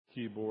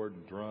keyboard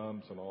and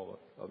drums and all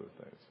the other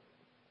things.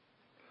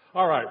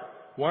 All right,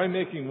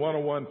 Winemaking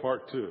 101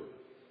 Part 2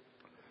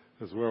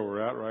 is where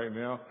we're at right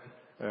now.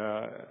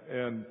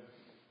 And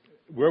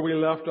where we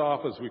left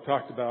off is we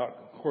talked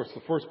about, of course,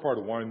 the first part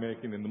of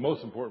winemaking, and the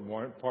most important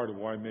part of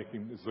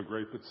winemaking is the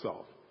grape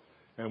itself.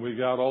 And we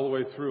got all the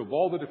way through of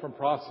all the different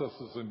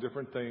processes and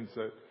different things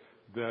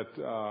that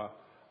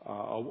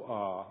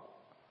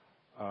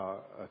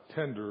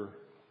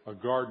a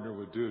gardener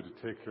would do to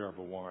take care of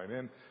a wine.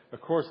 And,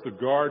 of course, the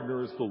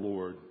gardener is the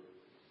Lord.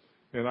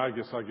 And I'm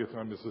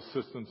his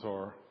assistant,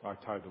 or I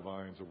tie the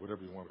vines, or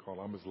whatever you want to call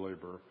it. I'm his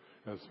laborer,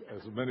 as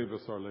many of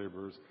us are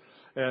laborers.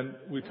 And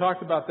we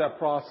talked about that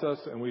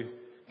process, and we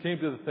came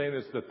to the thing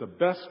is that the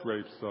best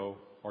grapes, though,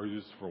 are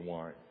used for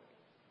wine.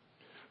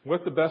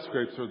 What the best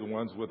grapes are the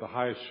ones with the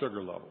highest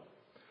sugar level.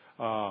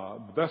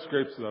 The best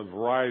grapes are the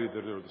variety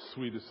that are the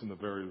sweetest and the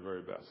very,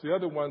 very best. The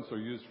other ones are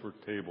used for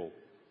table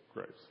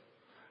grapes.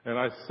 And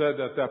I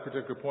said at that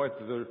particular point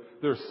that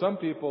there are some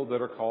people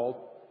that are called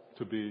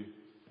to be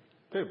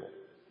table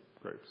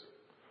grapes.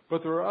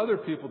 But there are other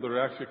people that are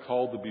actually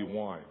called to be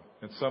wine.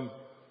 And some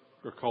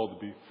are called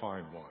to be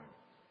fine wine.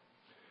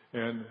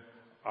 And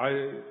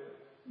I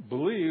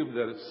believe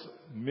that it's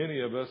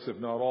many of us, if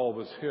not all of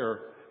us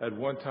here, at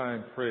one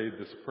time prayed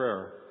this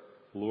prayer: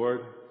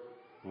 Lord,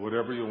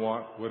 whatever you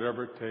want,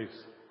 whatever it takes,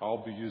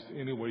 I'll be used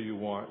any way you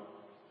want.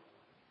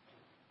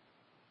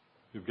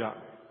 You've got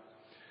me.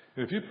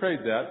 And if you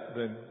prayed that,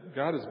 then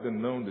God has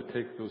been known to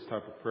take those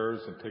type of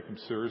prayers and take them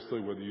seriously,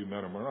 whether you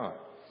meant them or not.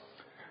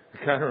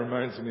 It kind of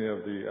reminds me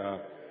of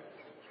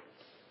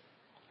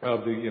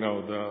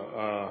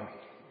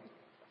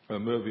the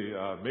movie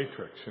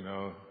Matrix.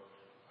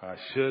 I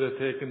should have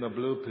taken the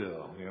blue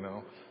pill.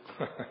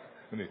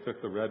 And he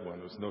took the red one.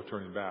 There was no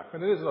turning back,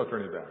 and it is no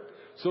turning back.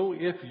 So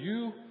if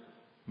you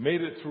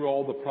made it through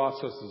all the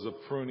processes of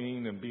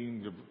pruning and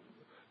being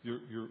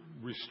you're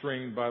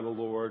restrained by the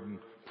Lord and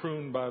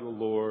pruned by the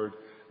Lord,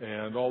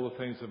 and all the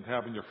things of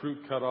having your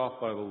fruit cut off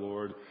by the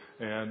Lord,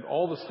 and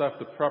all the stuff,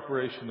 the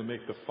preparation to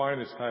make the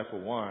finest type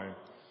of wine,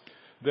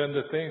 then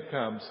the thing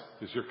comes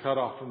is you're cut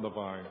off from the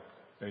vine,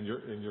 and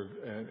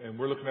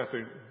we're looking at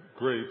the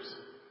grapes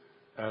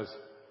as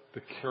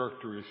the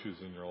character issues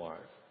in your life.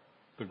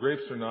 The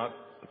grapes are not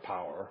the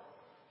power.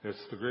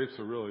 The grapes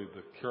are really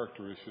the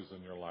character issues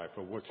in your life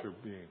of what you're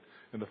being.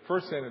 And the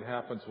first thing that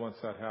happens once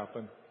that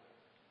happens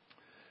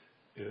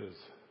is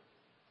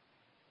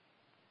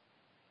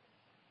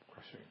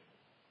crushing.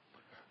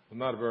 Well,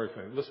 not a very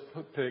thing. Let's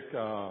take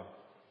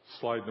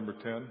slide number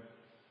 10.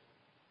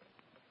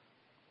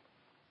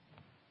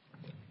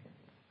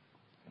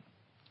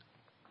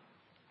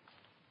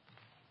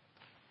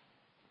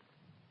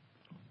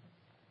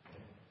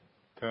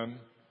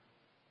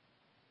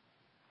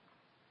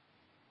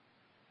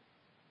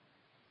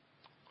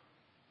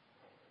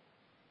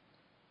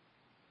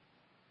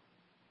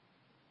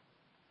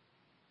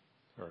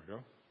 There we go.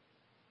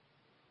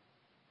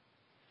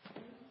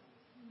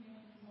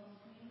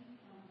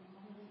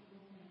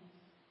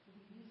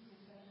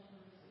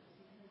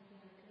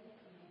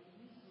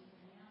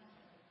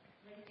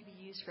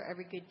 For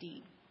every good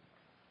deed.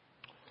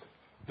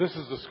 This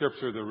is the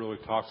scripture that really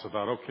talks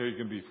about, okay, you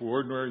can be for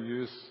ordinary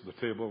use, the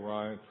table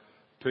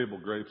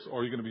grapes,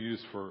 or you're going to be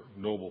used for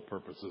noble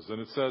purposes.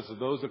 And it says that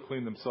those that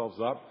clean themselves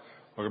up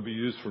are going to be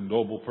used for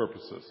noble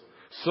purposes.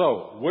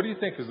 So, what do you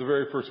think is the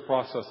very first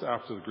process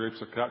after the grapes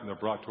are cut and they're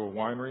brought to a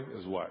winery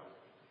is what?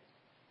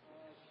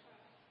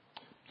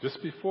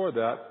 Just before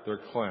that, they're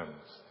cleansed.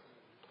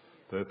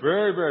 The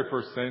very, very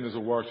first thing is a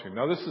washing.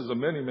 Now, this is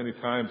many, many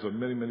times of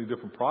many, many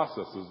different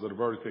processes that have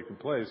already taken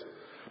place.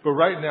 But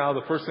right now,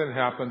 the first thing that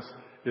happens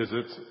is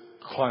it's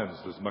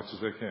cleansed as much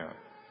as they can.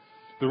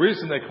 The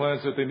reason they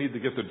cleanse it, they need to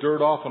get the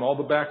dirt off and all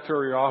the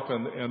bacteria off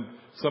and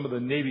some of the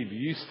native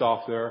yeast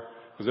off there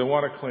because they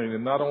want to clean.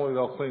 And not only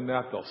they'll clean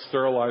that, they'll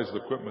sterilize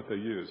the equipment they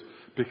use.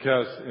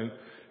 Because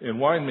in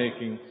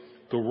winemaking,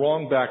 the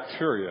wrong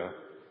bacteria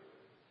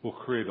will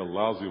create a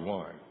lousy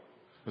wine.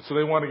 And so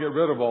they want to get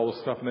rid of all the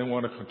stuff and they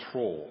want to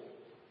control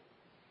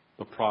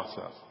the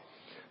process.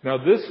 Now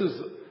this is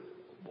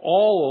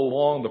all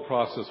along the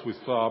process we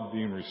saw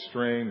being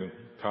restrained and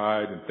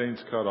tied and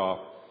things cut off.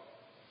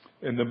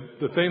 And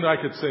the thing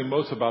I could say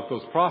most about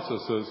those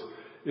processes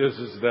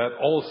is that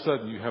all of a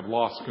sudden you have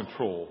lost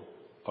control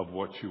of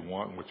what you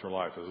want and what your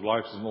life is.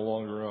 Life is no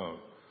longer your own.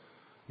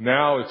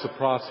 Now it's a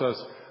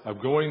process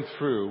of going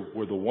through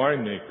where the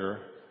winemaker,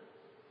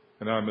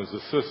 and I'm his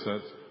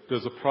assistant,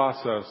 does a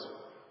process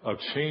of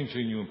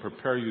changing you and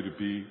prepare you to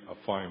be a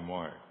fine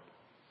wine.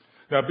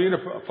 Now, being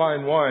a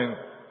fine wine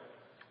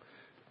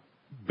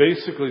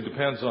basically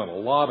depends on a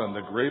lot on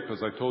the grape,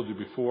 as I told you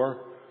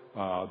before.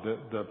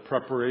 The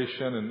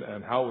preparation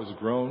and how it was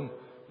grown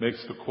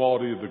makes the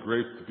quality of the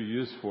grape to be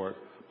used for it.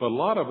 But a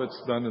lot of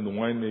it's done in the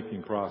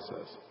winemaking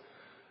process.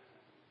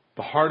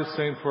 The hardest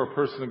thing for a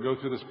person to go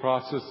through this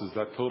process is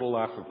that total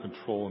lack of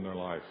control in their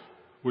life.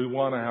 We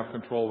want to have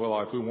control of our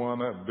life. We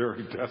want to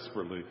very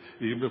desperately,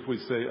 even if we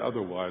say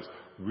otherwise,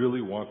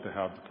 really want to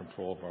have the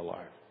control of our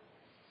life.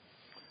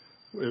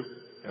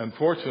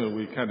 Unfortunately,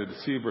 we kind of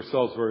deceive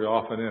ourselves very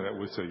often in it.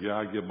 We say, yeah,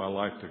 I give my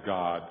life to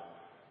God.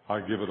 I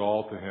give it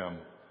all to Him.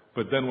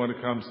 But then when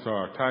it comes to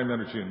our time,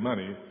 energy, and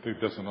money, it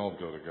doesn't all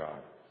go to God.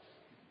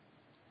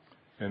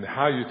 And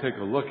how you take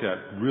a look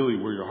at really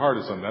where your heart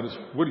is on that is,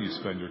 where do you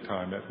spend your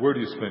time at? Where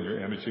do you spend your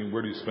energy? And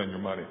where do you spend your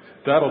money?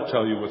 That'll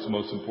tell you what's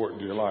most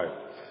important to your life.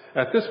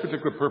 At this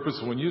particular purpose,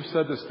 when you've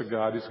said this to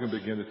God, He's going to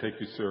begin to take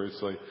you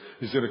seriously.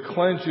 He's going to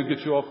cleanse you,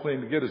 get you all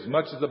clean, to get as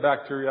much of the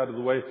bacteria out of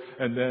the way,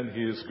 and then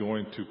He is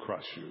going to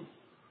crush you.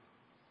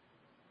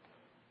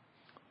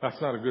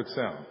 That's not a good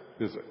sound,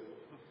 is it?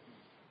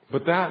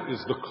 But that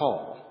is the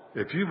call.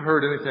 If you've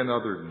heard anything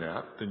other than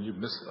that, then you're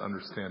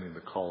misunderstanding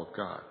the call of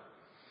God.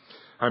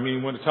 I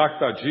mean, when it talks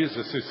about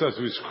Jesus, He says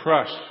He was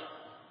crushed.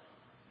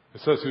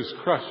 It says He was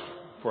crushed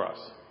for us.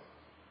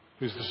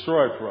 He was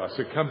destroyed for us.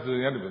 It comes to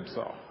the end of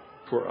Himself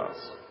for us.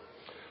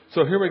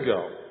 So here we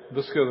go.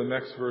 Let's go to the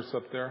next verse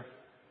up there.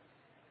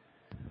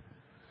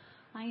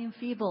 I am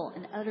feeble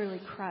and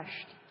utterly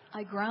crushed.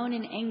 I groan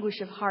in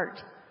anguish of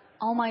heart.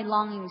 All my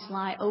longings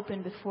lie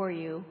open before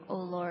you, O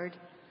Lord.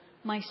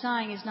 My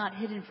sighing is not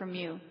hidden from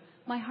you.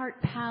 My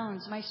heart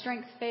pounds. My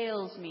strength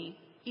fails me.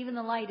 Even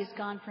the light is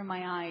gone from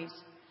my eyes.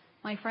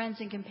 My friends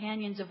and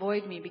companions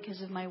avoid me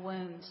because of my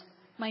wounds.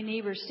 My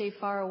neighbors stay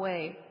far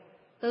away.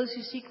 Those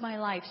who seek my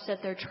life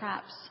set their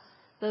traps.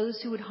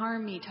 Those who would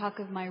harm me talk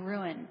of my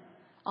ruin.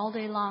 All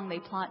day long they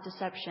plot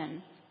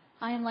deception.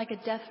 I am like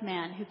a deaf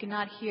man who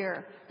cannot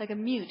hear, like a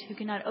mute who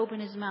cannot open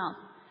his mouth.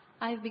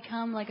 I have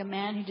become like a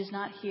man who does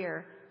not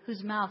hear,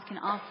 whose mouth can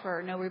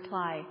offer no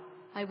reply.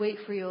 I wait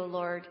for you, O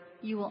Lord.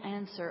 You will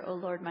answer, O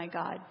Lord my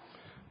God.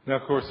 Now,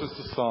 of course, this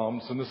is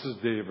Psalms, and this is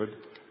David.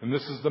 And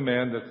this is the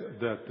man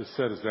that is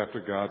said is after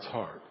God's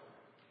heart.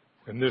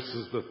 And this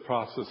is the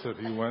process that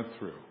he went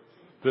through.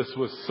 This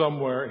was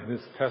somewhere in his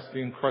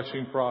testing,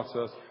 crushing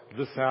process.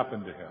 This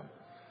happened to him.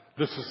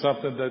 This is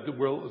something that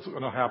is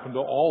going to happen to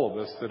all of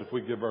us, that if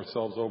we give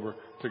ourselves over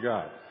to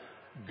God.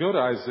 Go to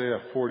Isaiah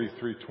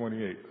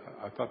 43:28.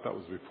 I thought that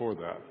was before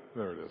that.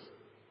 There it is.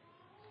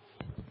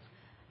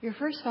 Your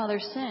first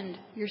fathers sinned.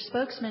 Your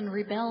spokesman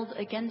rebelled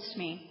against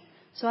me.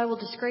 So I will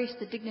disgrace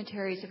the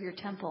dignitaries of your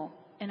temple.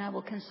 And I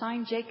will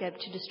consign Jacob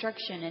to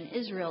destruction and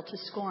Israel to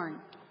scorn.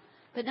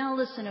 But now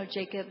listen, O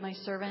Jacob, my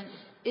servant,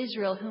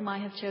 Israel, whom I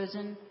have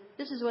chosen.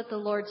 This is what the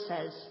Lord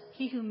says,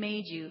 He who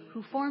made you,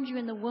 who formed you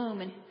in the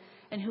womb,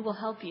 and who will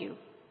help you.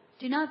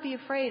 Do not be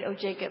afraid, O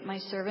Jacob, my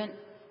servant,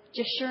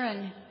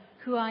 Jeshurun,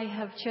 who I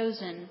have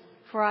chosen,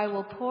 for I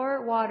will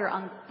pour water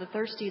on the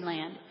thirsty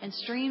land and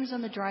streams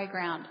on the dry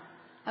ground.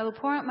 I will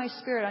pour out my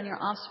spirit on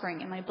your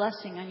offspring and my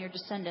blessing on your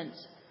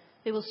descendants.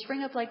 They will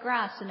spring up like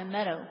grass in a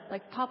meadow,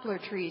 like poplar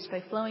trees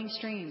by flowing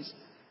streams.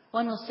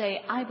 One will say,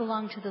 I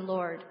belong to the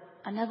Lord.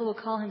 Another will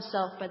call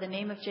himself by the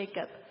name of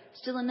Jacob.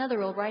 Still another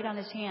will write on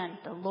his hand,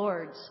 the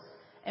Lord's,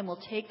 and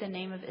will take the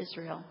name of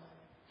Israel.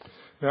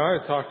 Now, I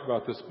had talked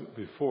about this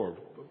before,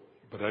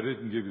 but I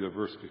didn't give you the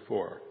verse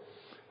before.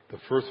 The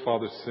first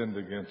father sinned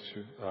against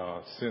you,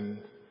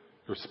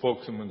 your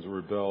spokesmen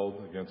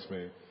rebelled against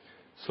me.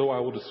 So I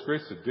will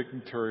disgrace the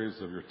dignitaries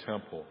of your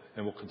temple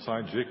and will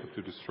consign Jacob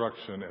to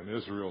destruction and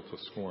Israel to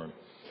scorn.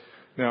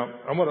 Now,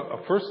 I'm going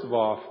to, first of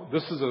all,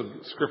 this is a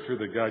scripture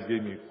that God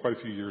gave me quite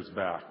a few years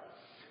back.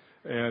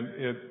 And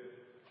it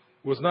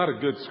was not a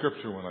good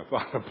scripture when I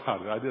thought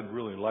about it. I didn't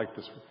really like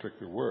this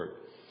particular word.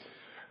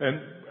 And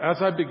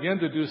as I began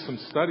to do some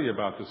study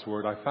about this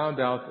word, I found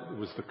out it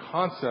was the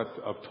concept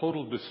of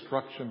total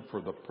destruction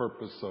for the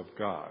purpose of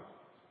God.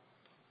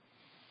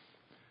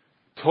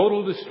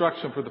 Total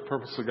destruction for the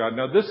purpose of God.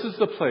 Now, this is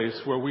the place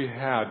where we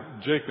had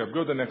Jacob.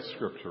 Go to the next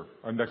scripture,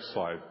 or next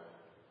slide.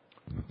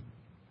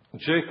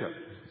 Jacob,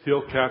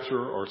 heel catcher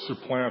or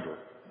supplanter,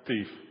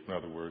 thief, in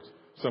other words.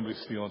 Somebody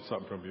stealing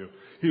something from you.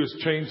 He was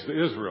changed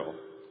to Israel,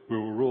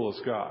 who will rule as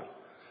God.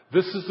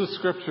 This is the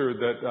scripture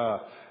that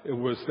it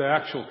was the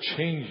actual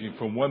changing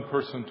from one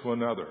person to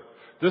another.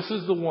 This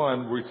is the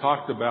one we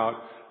talked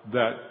about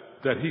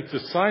that He's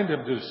assigned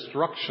him to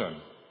destruction.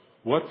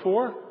 What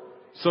for?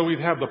 So we'd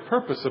have the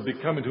purpose of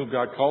becoming who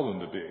God called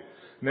him to be.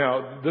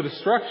 Now, the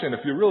destruction,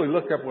 if you really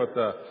look up what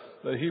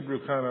the Hebrew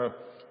kind of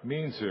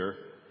means here,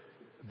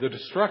 the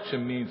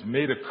destruction means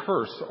made a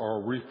curse or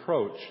a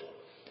reproach.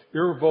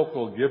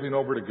 Irrevocable giving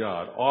over to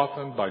God,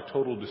 often by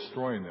total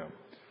destroying them.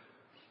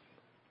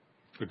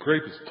 The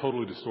grape is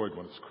totally destroyed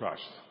when it's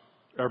crushed.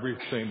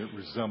 Everything that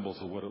resembles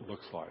what it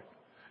looks like.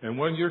 And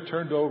when you're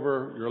turned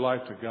over your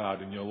life to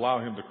God and you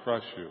allow Him to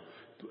crush you,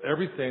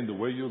 everything, the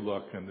way you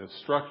look and the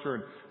structure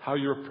and how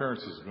your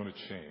appearance is going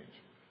to change.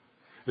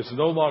 It's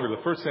no longer,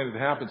 the first thing that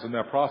happens in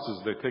that process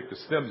is they take the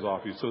stems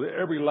off you so that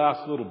every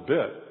last little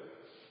bit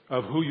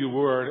of who you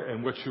were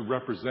and what you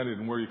represented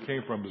and where you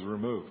came from is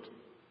removed.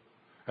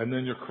 And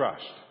then you're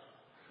crushed.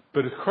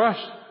 But it's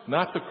crushed,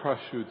 not to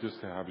crush you just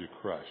to have you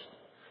crushed.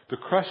 To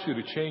crush you,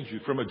 to change you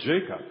from a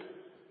Jacob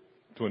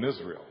to an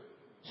Israel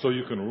so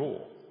you can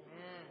rule.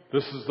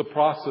 This is the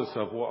process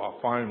of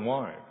a fine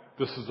wine.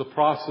 This is the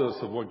process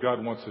of what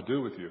God wants to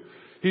do with you.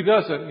 He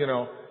doesn't,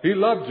 He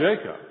loved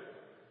Jacob,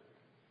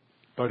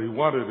 but He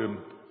wanted him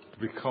to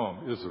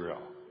become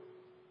Israel.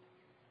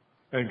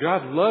 And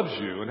God loves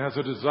you and has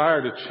a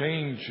desire to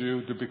change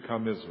you to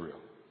become Israel.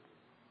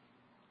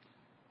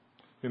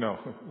 You know,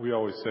 we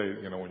always say,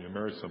 you know, when you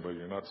marry somebody,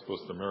 you're not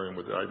supposed to marry them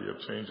with the idea of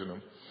changing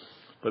them.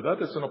 But that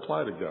doesn't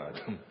apply to God.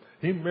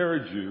 He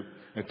married you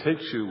and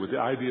takes you with the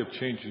idea of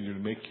changing you to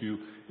make you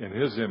in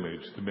His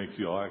image, to make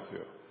you,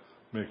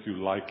 make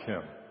you like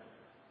Him.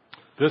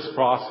 This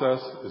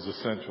process is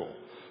essential.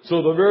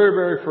 So the very,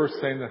 very first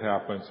thing that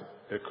happens,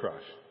 it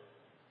crushed.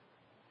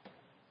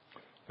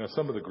 Now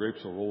some of the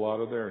grapes will roll out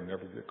of there and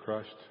never get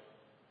crushed.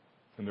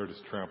 And they're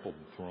just trampled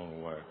and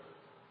thrown away.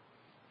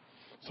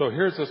 So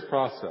here's this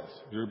process.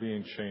 You're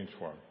being changed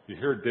for Him. You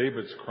hear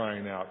David's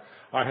crying out.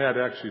 I had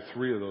actually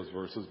 3 of those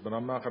verses, but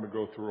I'm not going to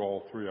go through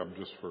all 3 of them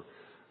just for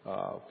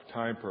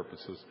time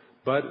purposes.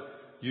 But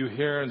you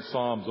hear in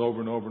Psalms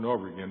over and over and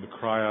over again the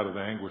cry out of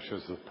anguish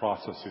as the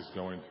process he's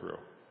going through.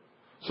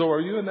 So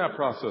are you in that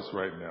process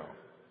right now?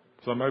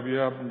 Some of you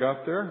haven't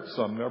got there.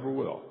 Some never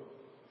will.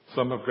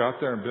 Some have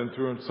got there and been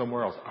through it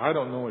somewhere else. I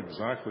don't know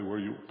exactly where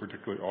you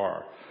particularly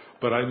are.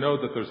 But I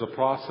know that there's a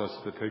process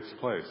that takes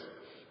place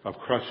of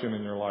crushing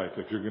in your life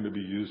if you're going to be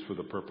used for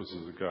the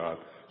purposes of God.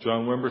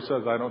 John Wimber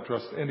says, I don't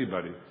trust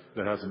anybody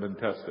that hasn't been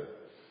tested.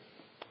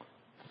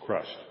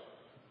 Crushed.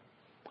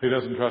 He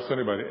doesn't trust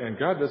anybody, and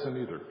God doesn't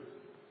either.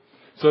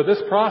 So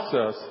this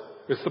process,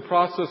 it's the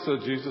process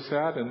that Jesus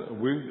had, and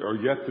we are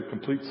yet to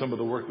complete some of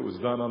the work that was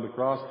done on the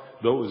cross.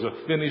 Though it was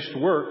a finished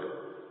work,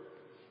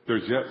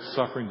 there's yet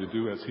suffering to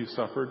do as He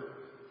suffered.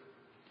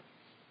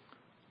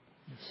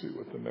 Let's see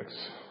what the next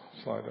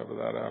slide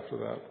after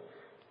that.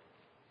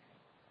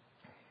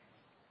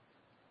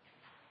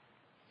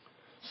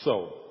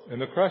 So, in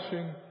the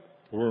crushing,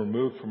 we're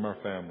removed from our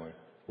family.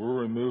 We're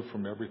removed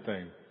from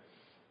everything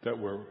that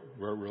we're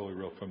really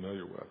real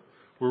familiar with.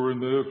 We're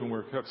removed and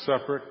we're kept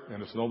separate,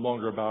 and it's no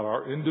longer about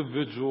our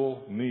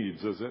individual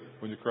needs, is it,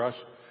 when you crush?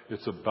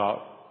 It's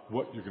about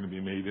what you're going to be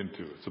made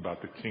into. It's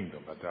about the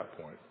kingdom at that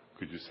point.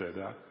 Could you say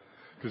that?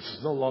 Because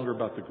it's no longer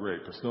about the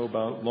grape. It's no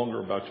longer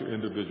about your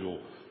individual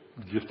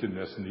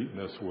giftedness,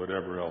 neatness,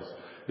 whatever else.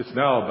 It's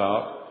now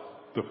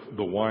about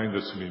the wine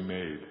that's to be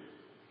made.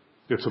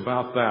 It's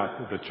about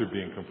that you're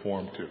being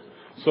conformed to.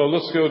 So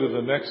let's go to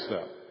the next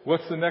step.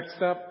 What's the next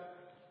step?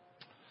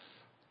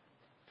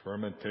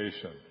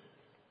 Fermentation.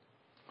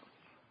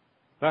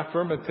 That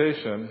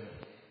fermentation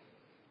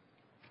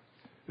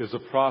is a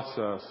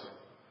process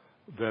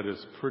that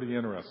is pretty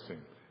interesting.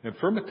 In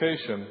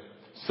fermentation,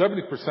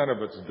 70%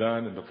 of it's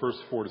done in the first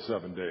 4 to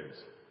 7 days.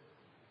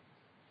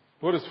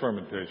 What is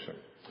fermentation?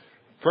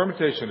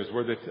 Fermentation is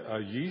where the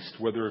yeast,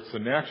 whether it's the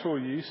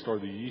natural yeast or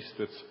the yeast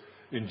that's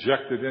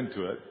injected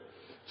into it,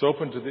 it's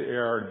open to the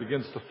air and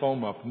begins to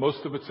foam up.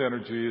 Most of its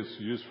energy is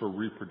used for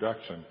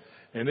reproduction.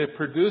 And it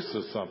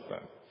produces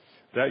something.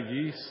 That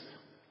yeast,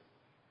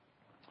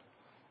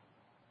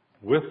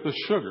 with the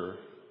sugar,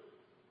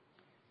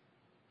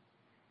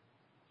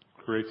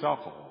 creates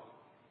alcohol.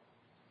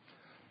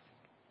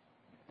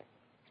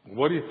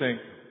 What do you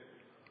think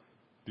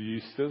the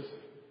yeast is?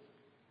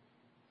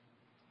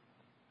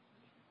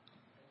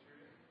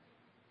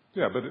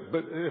 Yeah, but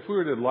if we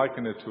were to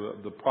liken it to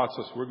the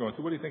process we're going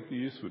through, what do you think the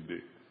yeast would be?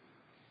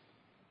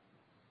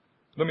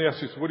 Let me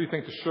ask you, what do you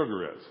think the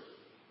sugar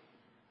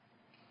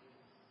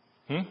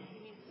is?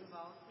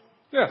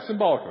 Yeah,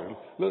 symbolically.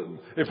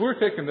 If we're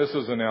taking this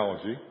as an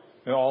analogy,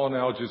 and all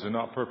analogies are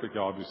not perfect,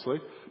 obviously,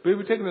 but if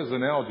we're taking this as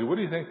an analogy, what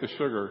do you think the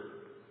sugar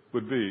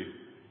would be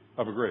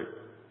of a grape?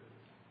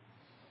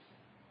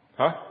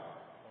 Huh?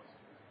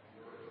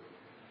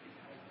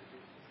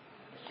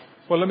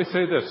 Well, let me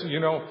say this. You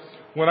know,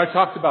 when I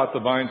talked about the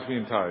vines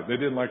being tied, they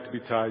didn't like to be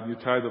tied. You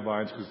tie the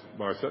vines because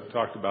what I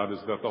talked about is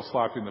that they'll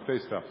slap you in the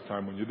face half the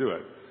time when you do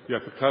it. You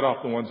have to cut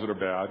off the ones that are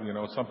bad. You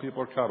know, some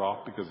people are cut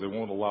off because they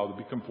won't allow to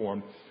be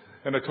conformed.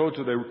 And I told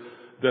you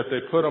that they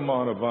put them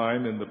on a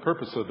vine, and the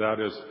purpose of that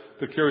is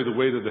to carry the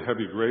weight of the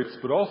heavy grapes.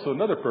 But also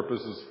another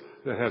purpose is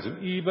that it has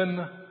an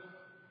even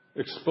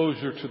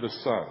exposure to the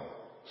sun.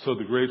 So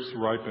the grapes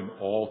ripen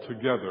all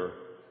together,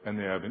 and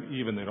they have an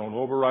even. They don't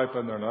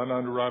over-ripen. They're not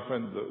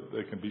under-ripened.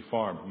 They can be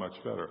farmed much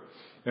better.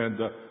 And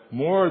the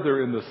more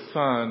they're in the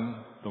sun,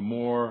 the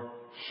more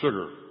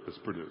sugar is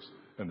produced.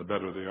 And the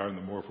better they are, and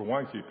the more for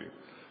wine keeping.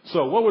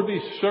 So what would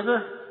be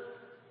sugar?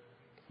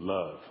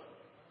 Love.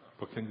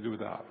 What can you do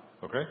with that?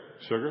 Okay?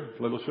 Sugar,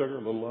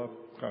 little love,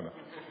 kind of.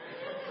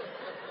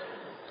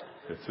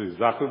 It's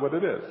exactly what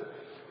it is.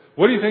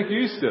 What do you think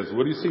yeast is?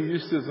 What do you see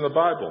yeast is in the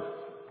Bible?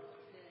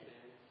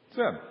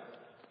 Sin.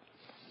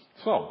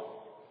 So,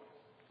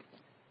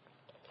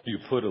 you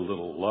put a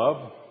little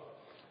love,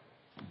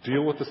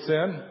 deal with the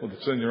sin, with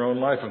the sin in your own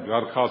life, and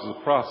God causes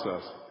a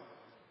process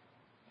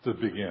to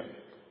begin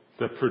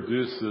that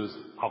produces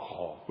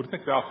alcohol. What do you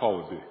think the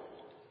alcohol would be?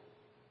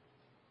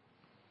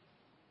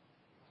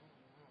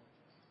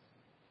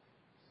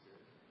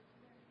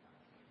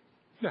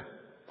 Yeah.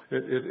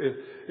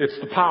 It's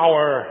the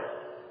power.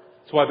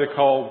 That's why they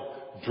call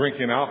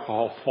drinking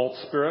alcohol false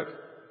spirit.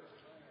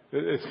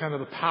 It's kind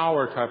of the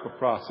power type of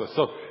process.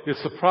 So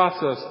it's the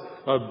process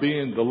of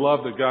being the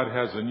love that God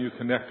has in you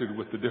connected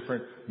with the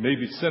different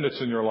maybe sentence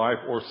in your life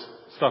or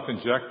stuff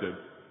injected.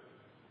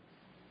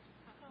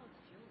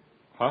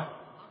 Huh?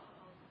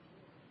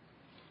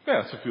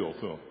 Yeah, it's a fuel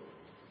too.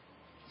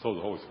 So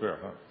the Holy Spirit,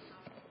 huh?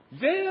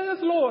 Yes,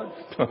 Lord.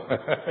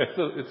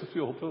 It's a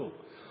fuel too.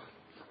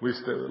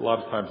 A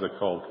lot of times they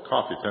call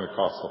coffee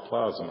Pentecostal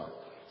plasma.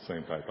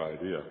 Same type of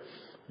idea.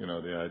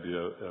 The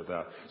idea of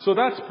that. So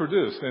that's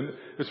produced. And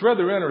it's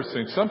rather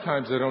interesting.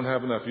 Sometimes they don't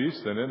have enough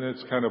yeast in it, and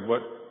it's kind of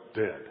what?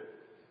 Dead.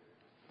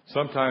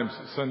 Sometimes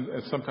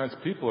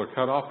people are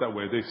cut off that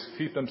way. They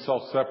keep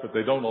themselves separate.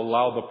 They don't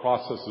allow the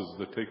processes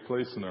that take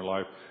place in their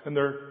life, and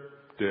they're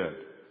dead.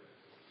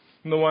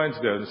 And the wine's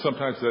dead. And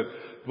sometimes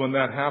when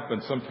that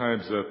happens,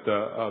 sometimes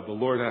the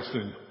Lord has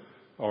to,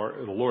 or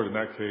the Lord in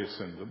that case,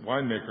 and the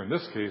winemaker in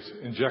this case,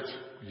 injects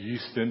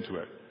yeast into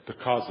it to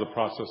cause the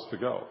process to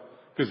go.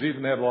 Because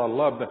even they had a lot of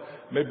love, that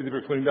maybe they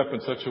were cleaned up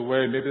in such a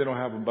way, maybe they don't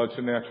have a bunch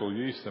of natural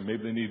yeast, and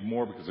maybe they need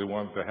more because they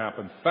want it to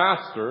happen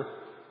faster.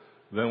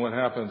 Then what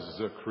happens is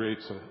it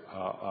creates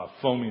a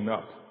foaming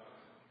up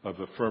of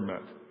the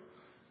ferment.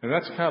 And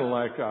that's kind of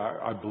like,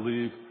 I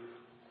believe,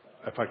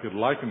 if I could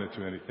liken it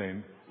to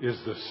anything, is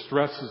the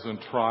stresses and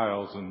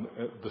trials and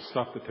the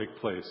stuff that take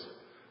place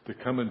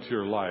that come into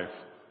your life,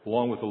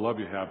 along with the love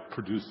you have,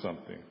 produce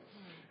something.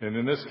 And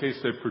in this case,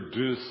 they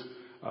produce,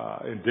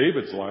 in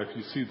David's life,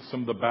 you see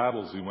some of the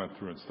battles he went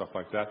through and stuff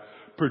like that,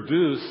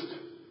 produced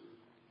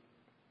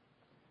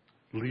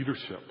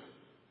leadership.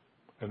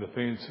 And the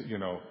things,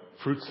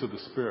 fruits of the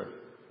Spirit,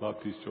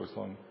 love, peace, joy,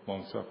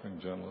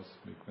 long-suffering, gentleness,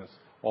 meekness,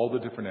 all the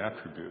different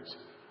attributes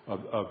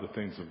of the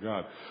things of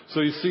God.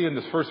 So you see in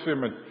this first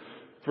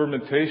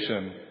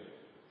fermentation,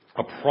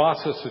 a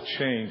process of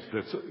change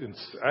that's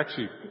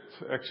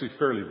actually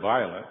fairly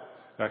violent.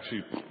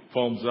 Actually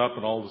foams up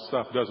and all the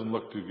stuff doesn't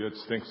look too good,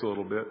 stinks a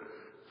little bit.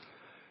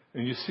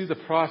 And you see the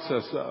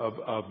process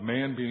of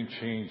man being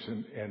changed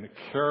and the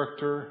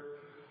character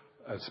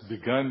has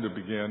begun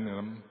in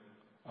him.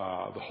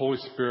 The Holy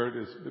Spirit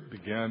has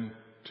begun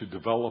to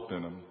develop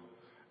in him.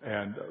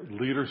 And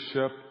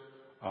leadership,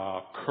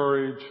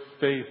 courage,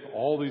 faith,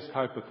 all these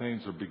type of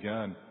things are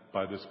begun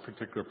by this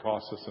particular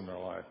process in their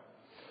life.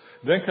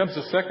 Then comes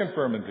the second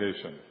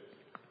fermentation.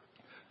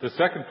 The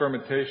second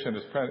fermentation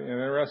is kind of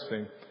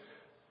interesting.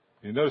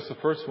 You notice the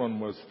first one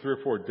was 3 or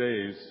 4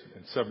 days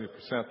and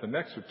 70%. The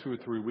next are 2 or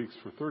 3 weeks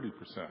for 30%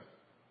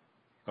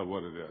 of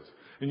what it is.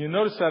 And you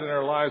notice that in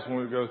our lives when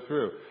we go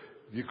through.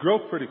 You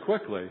grow pretty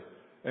quickly,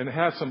 and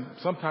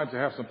sometimes it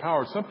has some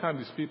power. Sometimes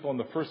these people in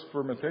the first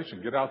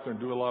fermentation get out there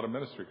and do a lot of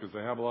ministry because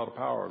they have a lot of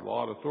power, a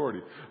lot of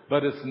authority.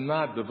 But it's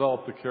not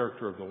developed the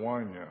character of the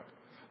wine yet.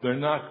 They're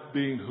not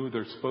being who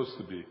they're supposed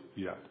to be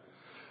yet.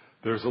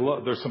 There's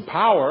some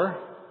power,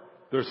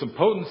 there's some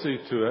potency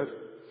to it,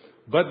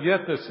 but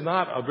yet it's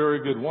not a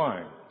very good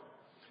wine.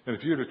 And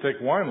if you were to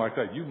take wine like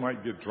that, you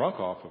might get drunk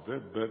off of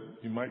it, but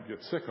you might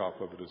get sick off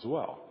of it as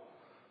well.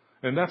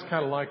 And that's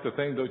kind of like the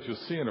thing that you'll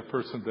see in a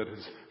person that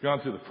has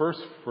gone through the first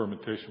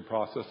fermentation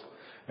process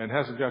and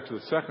hasn't got to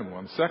the second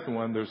one. The second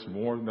one, there's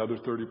more, another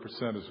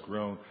 30% has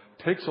grown.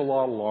 Takes a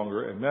lot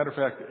longer. And matter of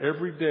fact,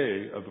 every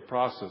day of the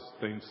process,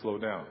 things slow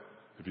down.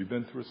 Have you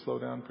been through a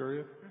slowdown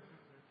period?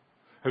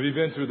 Have you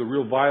been through the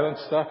real violent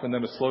stuff and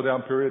then a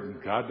slowdown period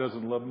and God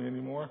doesn't love me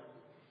anymore?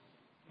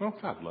 Well,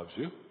 God loves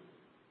you.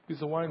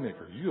 He's a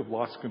winemaker. You have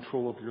lost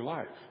control of your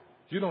life.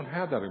 You don't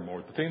have that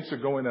anymore. The things are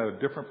going at a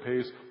different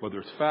pace, whether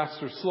it's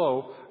fast or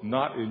slow,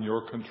 not in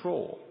your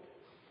control.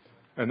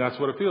 And that's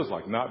what it feels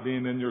like, not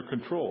being in your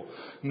control.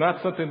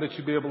 Not something that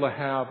you'd be able to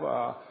have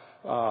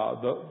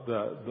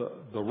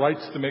the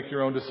rights to make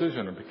your own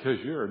decision. And because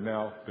you're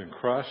now been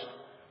crushed,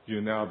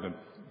 you've now been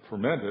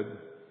fermented,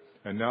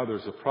 and now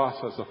there's a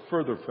process of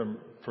further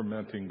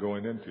fermenting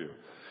going into you.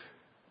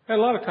 And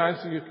a lot of times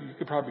you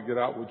could probably get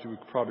out what you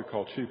would probably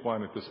call cheap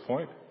wine at this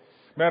point.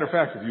 Matter of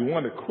fact, if you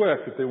want it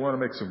quick, if they want to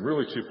make some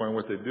really cheap wine,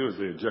 what they do is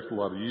they inject a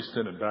lot of yeast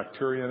in it,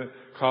 bacteria in it,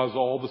 cause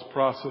all this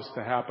process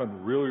to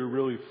happen really,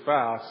 really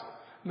fast,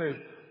 and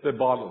they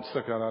bottle it and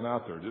stick it on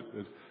out there.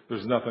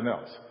 There's nothing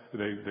else.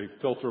 They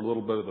filter a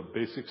little bit of the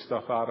basic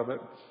stuff out of it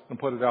and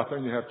put it out there,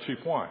 and you have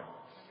cheap wine.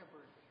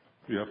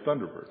 You have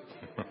Thunderbird.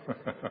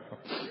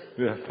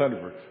 You have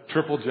Thunderbird.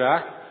 Triple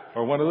Jack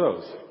or one of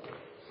those.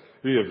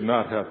 You have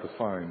not had the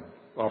fine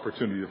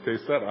opportunity to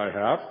taste that. I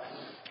have.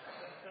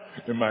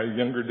 In my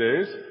younger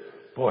days,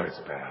 boy, it's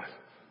bad.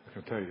 I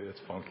can tell you, it's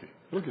funky.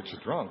 It'll get you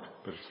drunk,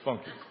 but it's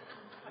funky.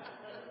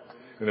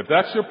 And if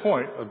that's your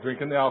point of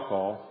drinking the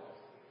alcohol,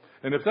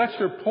 and if that's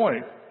your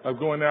point of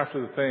going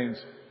after the things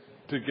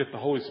to get the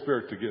Holy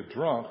Spirit to get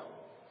drunk,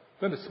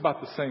 then it's about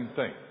the same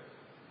thing.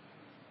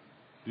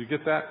 Do you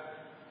get that?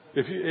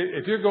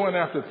 If you're going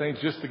after things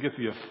just to get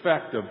the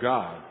effect of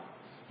God,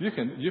 you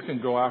can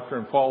go after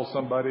and follow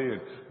somebody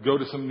and go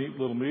to some neat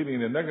little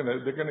meeting, and they're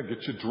gonna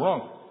get you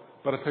drunk.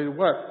 But I tell you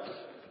what,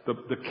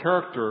 the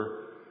character,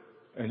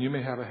 and you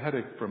may have a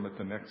headache from it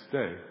the next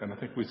day. And I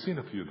think we've seen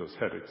a few of those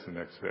headaches the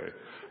next day.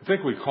 I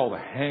think we call it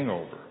a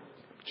hangover,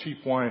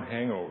 cheap wine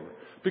hangover.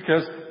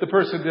 because the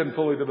person didn't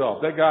fully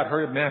develop. They got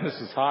hurt. Man, this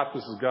is hot.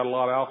 This has got a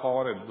lot of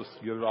alcohol in it. Let's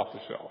get it off the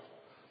shelf.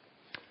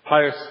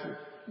 Highest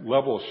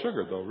level of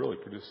sugar, though, really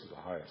produces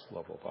the highest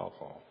level of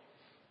alcohol.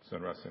 It's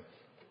interesting.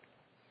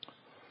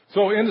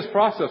 So in this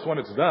process, when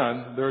it's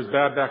done, there's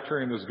bad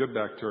bacteria and there's good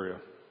bacteria.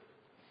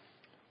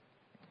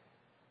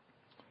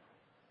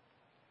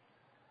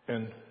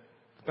 And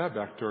bad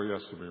bacteria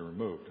has to be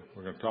removed.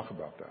 We're going to talk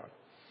about that.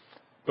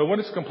 But when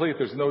it's complete,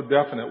 there's no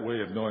definite way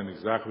of knowing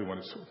exactly when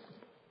it's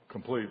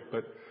complete.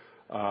 But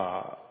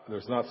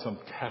there's not some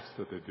test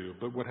that they do.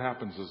 But what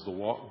happens is the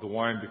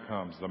wine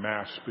becomes, the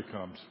mash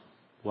becomes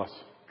less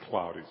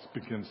cloudy. It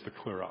begins to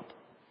clear up.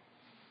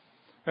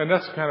 And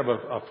that's kind of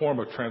a form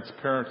of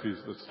transparency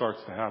that starts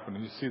to happen.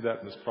 And you see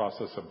that in this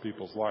process of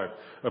people's life.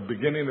 A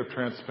beginning of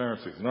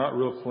transparency. It's not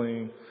real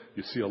clean.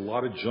 You see a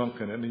lot of junk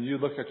in it. And you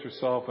look at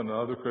yourself and the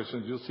other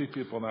Christians, you'll see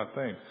people in that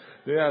thing.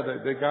 Yeah,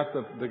 they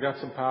got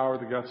some power.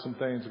 They got some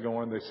things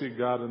going. They see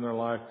God in their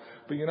life.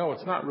 But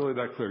it's not really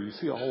that clear. You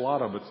see a whole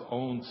lot of its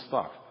own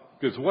stuff.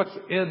 Because what's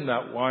in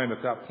that wine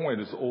at that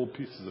point is old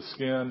pieces of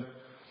skin,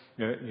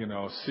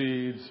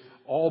 seeds,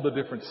 all the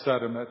different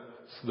sediment,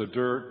 the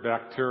dirt,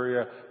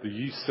 bacteria, the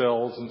yeast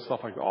cells and stuff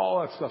like that. All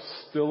that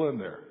stuff's still in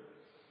there.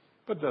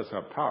 But it does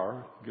have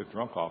power. You get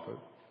drunk off it.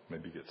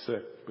 Maybe you get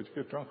sick, but you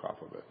get drunk off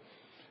of it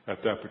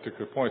at that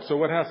particular point. So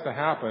what has to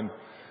happen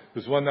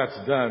is when that's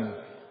done,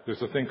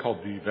 there's a thing called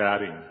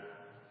devatting.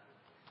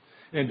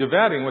 And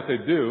devatting, what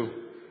they do,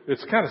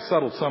 it's kind of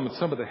settled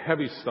some of the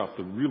heavy stuff,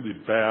 the really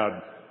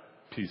bad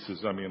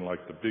pieces,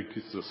 like the big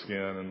pieces of skin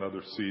and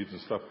other seeds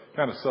and stuff,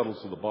 kind of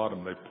settles to the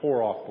bottom. They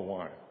pour off the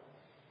wine.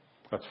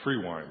 That's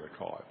free wine, they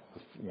call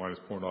it. The wine is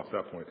poured off at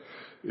that point.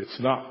 It's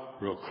not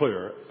real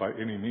clear by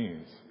any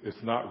means. It's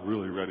not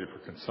really ready for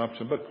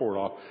consumption, but poured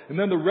off. And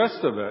then the rest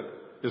of it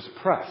is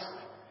pressed.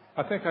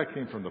 I think I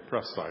came from the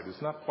press side.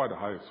 It's not quite as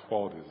high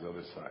quality as the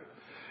other side.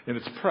 And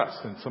it's pressed.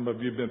 And some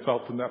of you have been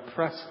felt from that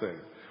press thing,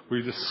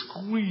 where you just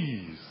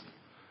squeeze.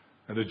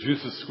 And the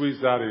juice is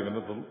squeezed out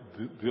even.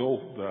 The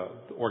old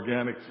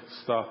organic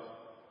stuff,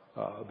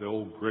 the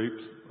old grape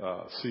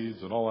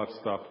seeds and all that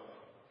stuff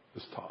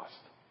is tossed.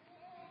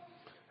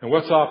 And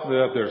what's off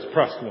there's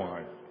pressed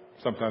wine.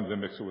 Sometimes they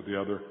mix it with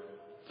the other.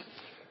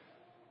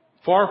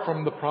 Far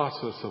from the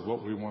process of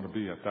what we want to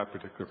be at that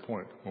particular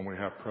point when we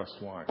have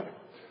pressed wine.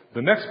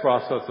 The next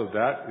process of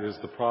that is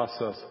the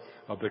process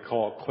of, they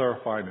call it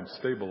clarifying and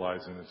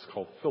stabilizing. It's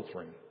called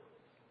filtering.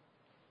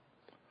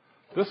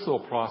 This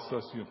little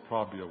process you'll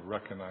probably have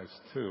recognized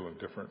too in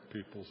different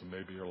people's and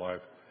maybe your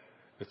life.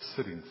 It's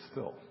sitting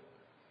still.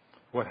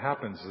 What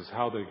happens is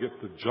how they get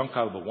the junk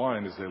out of the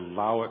wine is they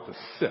allow it to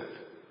sit.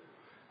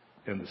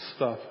 And the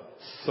stuff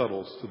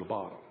settles to the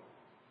bottom.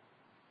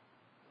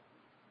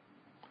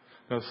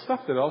 Now, the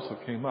stuff that also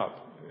came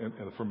up in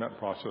the ferment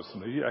process,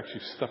 and they actually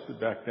stuffed it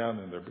back down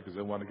in there because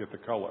they want to get the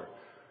color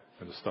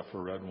and the stuff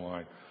for red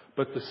wine.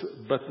 But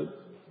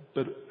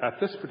at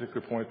this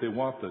particular point, they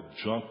want the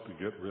junk to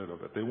get rid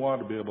of it. They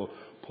want to be able to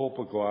pull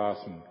up a glass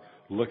and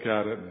look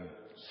at it and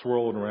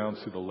swirl it around,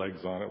 see the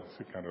legs on it,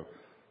 see kind of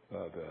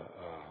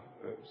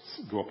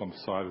go up on the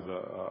side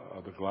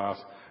of the glass.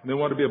 And they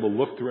want to be able to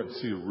look through it and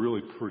see a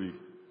really pretty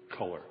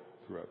color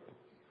through it.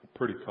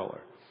 Pretty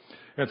color.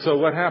 And so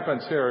what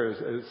happens here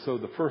is so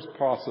the first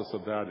process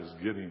of that is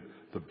getting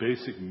the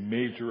basic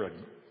major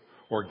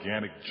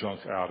organic junk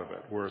out of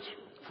it, where it's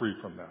free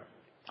from that.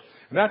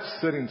 And that's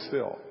sitting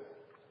still.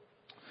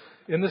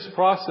 In this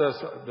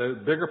process, the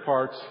bigger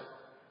parts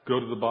go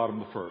to the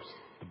bottom first.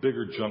 The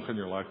bigger junk in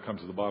your life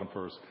comes to the bottom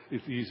first.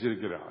 It's easy to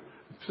get out.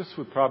 This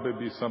would probably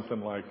be something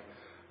like,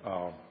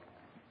 no,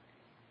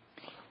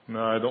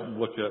 I don't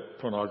look at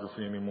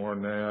pornography anymore.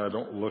 Nah, I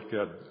don't look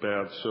at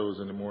bad shows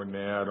anymore.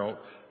 Nah, I don't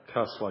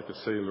cuss like a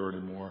sailor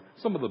anymore.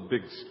 Some of the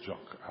big junk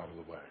out of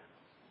the way.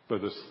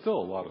 But there's still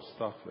a lot of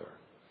stuff there.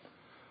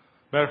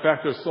 Matter of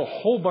fact, there's still a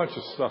whole bunch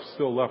of stuff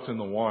still left in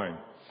the wine.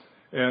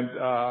 And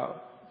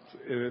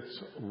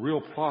it's a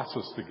real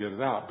process to get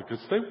it out because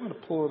they want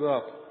to pull it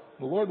up.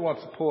 The Lord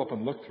wants to pull up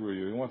and look through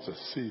you. He wants to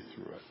see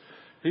through it.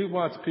 He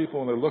wants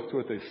people, when they look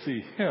through it, they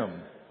see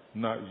Him,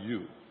 not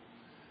you.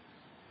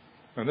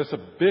 And it's a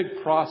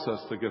big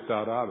process to get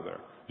that out of there.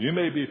 You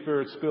may be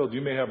spirit-filled.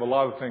 You may have a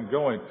lot of things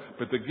going.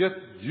 But to get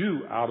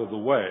you out of the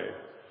way,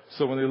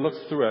 so when they look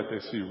through it, they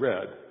see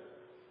red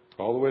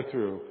all the way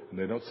through, and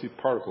they don't see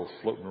particles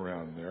floating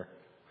around in there.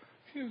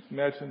 Can you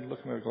imagine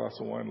looking at a glass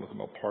of wine and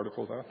looking at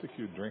particles? I don't think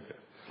you'd drink it.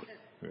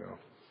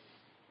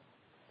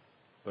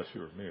 Unless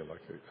you were me,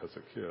 like as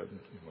a kid,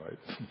 you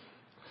might.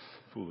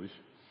 Foolish.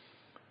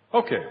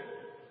 Okay.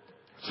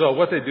 So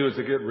what they do is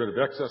they get rid of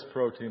excess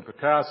protein,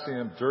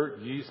 potassium, dirt,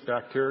 yeast,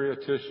 bacteria,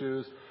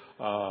 tissues,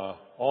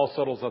 all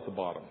settles at the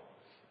bottom.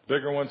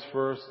 Bigger ones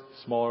first,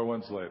 smaller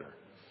ones later.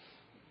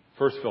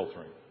 First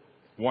filtering.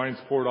 Wine's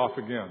poured off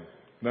again.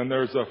 Then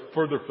there's a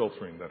further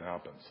filtering that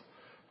happens.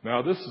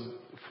 Now this is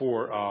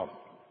for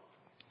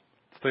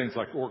things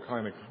like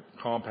organic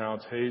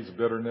compounds, haze,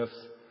 bitterness,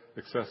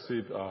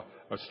 excessive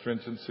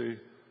astringency.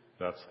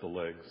 That's the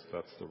legs.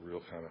 That's the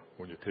real kind of,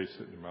 when you taste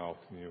it in your mouth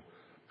and you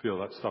feel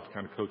that stuff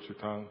kind of coats your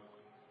tongue.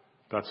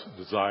 That's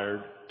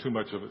desired. Too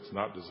much of it's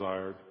not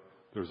desired.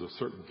 There's a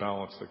certain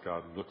balance that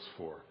God looks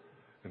for,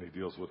 and He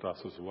deals with us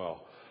as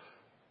well.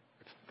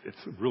 It's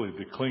really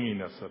the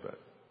clinginess of it.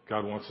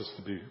 God wants us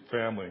to be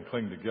family and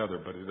cling together,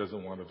 but He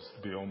doesn't want us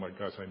to be, oh my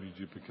gosh, I need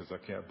you because I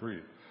can't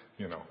breathe.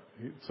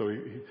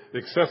 The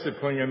excessive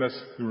clinginess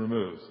He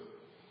removes.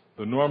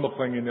 The normal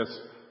clinginess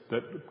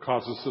that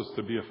causes us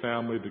to be a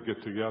family, to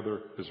get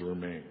together,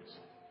 remains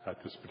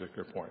at this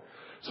particular point.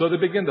 So they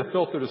begin to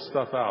filter the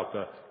stuff out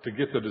to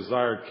get the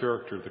desired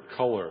character, the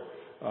color,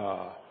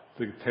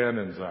 the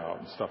tannins out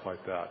and stuff like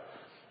that.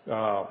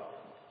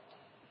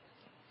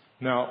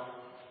 Now,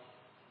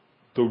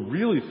 the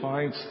really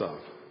fine stuff,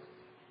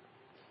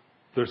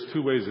 there's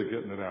 2 ways of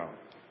getting it out.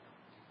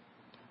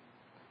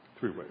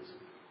 3 ways.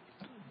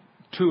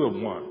 2 of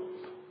 1.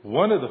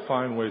 One of the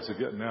fine ways of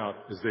getting out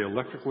is they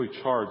electrically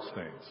charge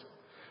things.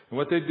 And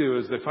what they do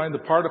is they find the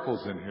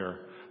particles in here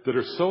that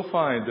are so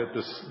fine that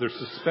they're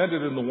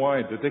suspended in the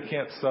wine that they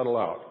can't settle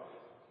out.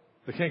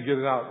 They can't get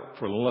it out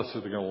unless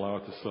they're going to allow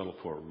it to settle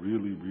for a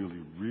really,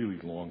 really, really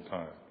long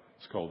time.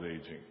 It's called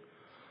aging.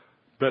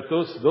 But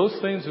those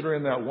things that are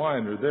in that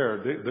wine are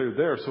there. They're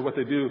there. So what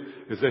they do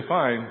is they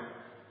find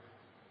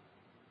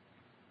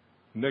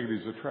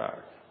negatives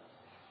attract.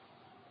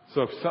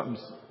 So if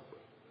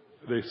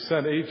they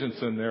send agents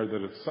in there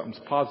that if something's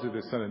positive,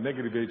 they send a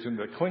negative agent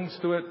that clings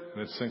to it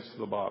and it sinks to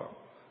the bottom.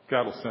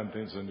 God will send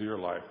things into your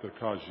life that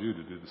cause you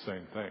to do the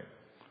same thing.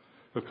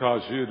 That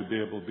cause you to be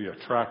able to be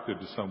attracted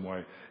to some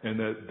way, and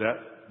that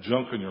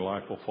junk in your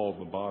life will fall to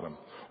the bottom.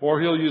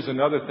 Or He'll use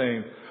another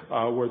thing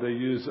where they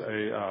use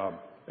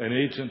an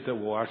agent that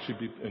will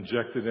actually be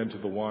injected into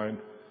the wine.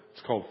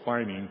 It's called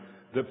fining,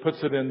 that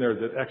puts it in there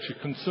that actually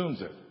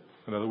consumes it.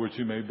 In other words,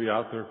 you may be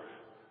out there,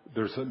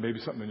 there's maybe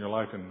something in your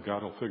life, and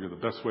God will figure the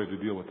best way to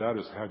deal with that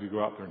is to have you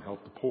go out there and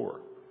help the poor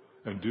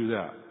and do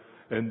that.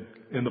 And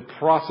in the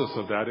process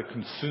of that, it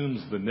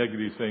consumes the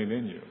negative thing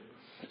in you.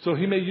 So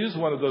He may use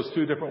one of those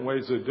 2 different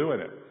ways of doing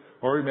it.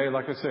 Or He may,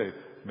 like I say,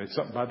 may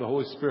something by the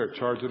Holy Spirit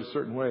charge it a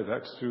certain way.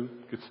 That's true,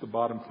 gets the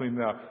bottom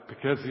cleaned out.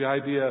 Because the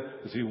idea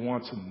is He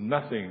wants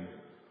nothing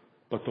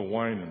but the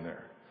wine in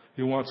there.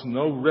 He wants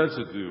no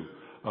residue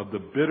of the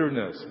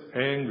bitterness,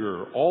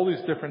 anger, all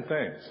these different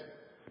things.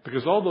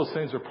 Because all those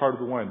things are part of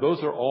the wine.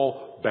 Those are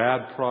all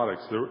bad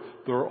products.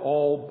 They're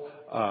all,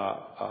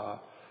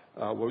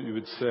 what you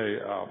would say,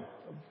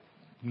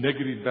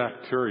 negative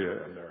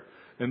bacteria in there.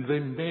 And they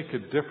make a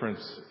difference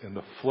in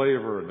the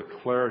flavor and the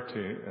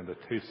clarity and the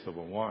taste of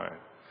a wine.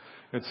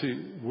 And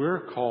see,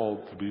 we're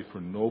called to be for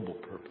noble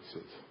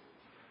purposes.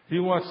 He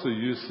wants to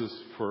use this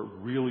for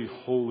really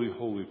holy,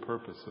 holy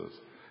purposes.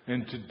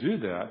 And to do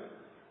that,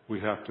 we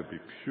have to be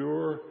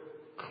pure,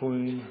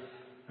 clean,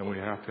 and we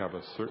have to have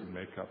a certain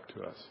makeup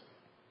to us.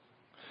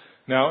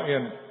 Now,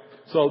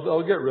 so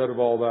they'll get rid of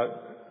all that.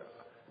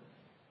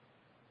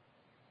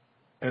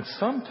 And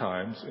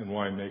sometimes in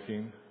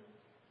winemaking,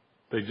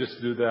 they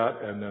just do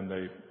that and then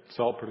they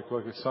sell it pretty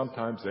quickly.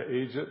 Sometimes they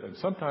age it, and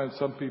sometimes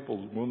some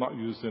people will not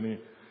use any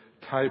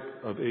type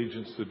of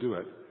agents to do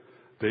it.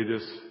 They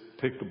just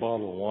take the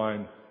bottle of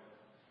wine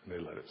and they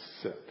let it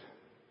sit.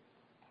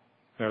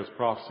 There's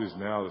prophecies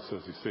now that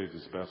says He saves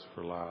His best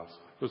for last.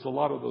 There's a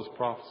lot of those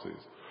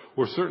prophecies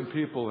where certain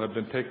people have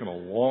been taken a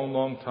long,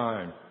 long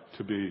time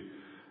to be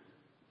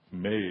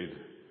made,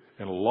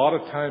 and a lot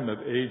of time of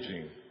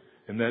aging.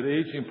 And that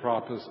aging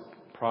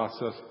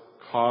process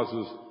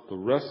causes the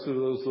rest of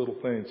those little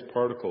things,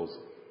 particles,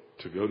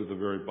 to go to the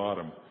very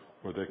bottom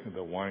where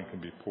the wine can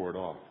be poured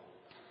off.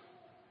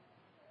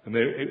 And they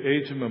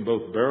age them in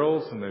both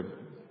barrels and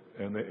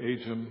they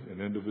age them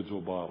in individual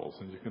bottles.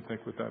 And you can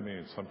think what that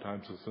means.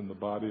 Sometimes it's in the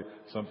body.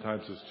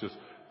 Sometimes it's just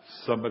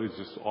somebody's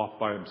just off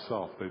by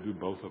himself. They do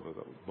both of it,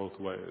 both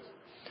ways.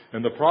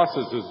 And the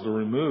process is to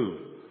remove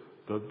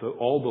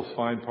all those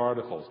fine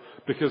particles.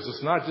 Because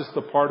it's not just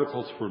the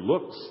particles for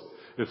looks.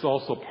 It's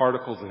also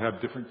particles that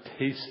have different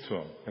tastes to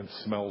them and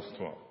smells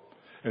to them.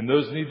 And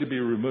those need to be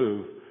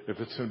removed if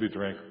it's going to be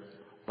drank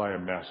by a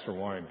master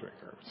wine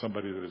drinker.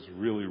 Somebody that is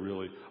really,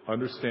 really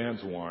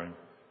understands wine.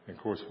 And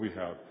of course, we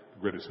have the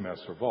greatest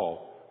master of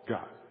all,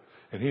 God.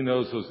 And He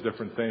knows those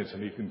different things,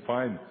 and He can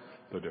find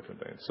the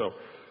different things. So,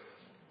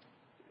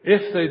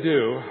 if they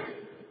do,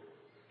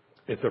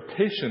 if they're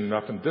patient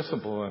enough and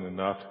disciplined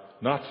enough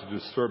not to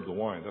disturb the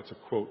wine, that's a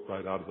quote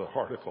right out of the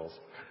articles,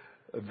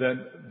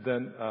 then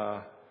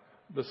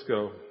let's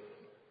go.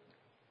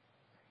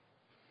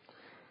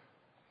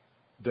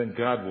 Then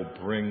God will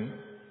bring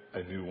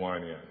a new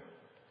wine in,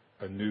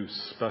 a new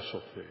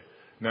specialty.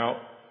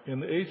 Now, in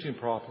the aging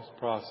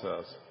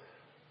process,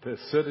 the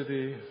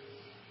acidity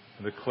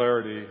and the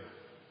clarity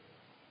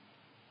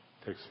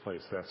takes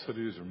place. The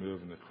acidity is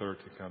removed and the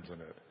clarity comes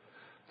in it.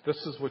 This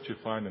is what you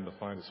find in the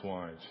finest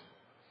wines.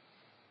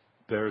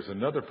 There's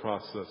another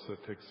process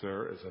that takes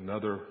there is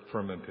another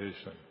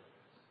fermentation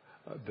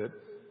that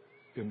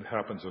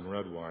happens in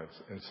red wines,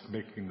 and it's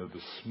making the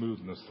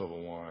smoothness of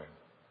a wine.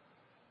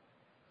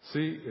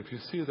 See, if you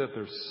see that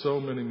there's so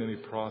many, many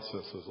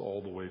processes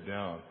all the way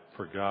down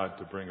for God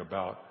to bring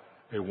about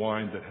a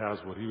wine that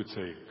has what He would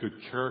say good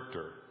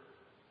character,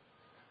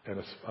 and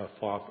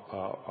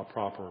a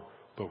proper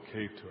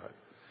bouquet to it.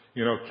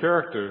 You know,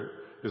 character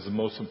is the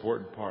most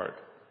important part.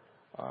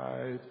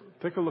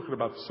 Take a look at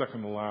about the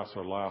second to last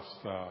or last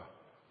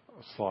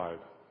slide.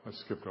 I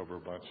skipped over a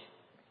bunch.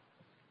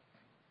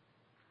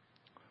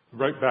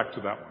 Right back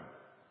to that one.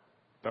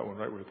 That one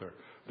right there.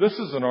 This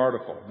is an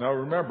article. Now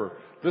remember,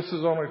 this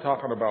is only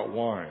talking about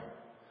wine.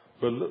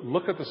 But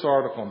look at this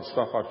article and the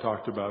stuff I've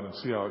talked about and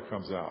see how it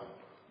comes out.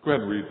 Go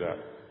ahead and read that.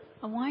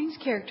 A wine's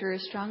character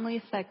is strongly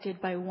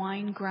affected by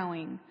wine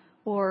growing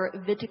or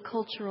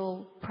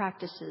viticultural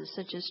practices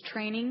such as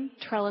training,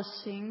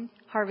 trellising,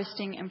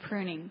 harvesting, and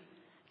pruning.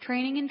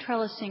 Training and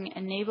trellising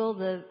enable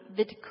the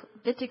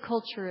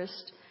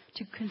viticulturist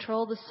to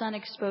control the sun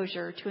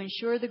exposure to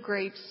ensure the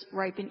grapes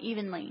ripen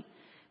evenly.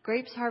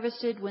 Grapes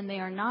harvested when they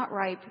are not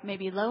ripe may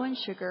be low in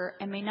sugar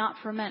and may not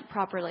ferment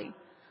properly.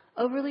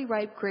 Overly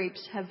ripe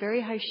grapes have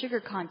very high sugar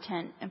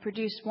content and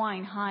produce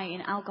wine high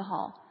in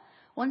alcohol.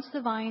 Once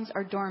the vines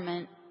are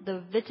dormant,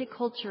 the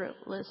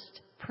viticulturist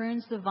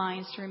prunes the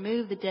vines to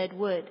remove the dead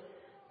wood.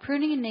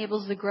 Pruning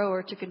enables the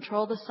grower to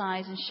control the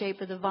size and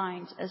shape of the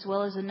vines, as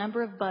well as the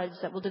number of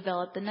buds that will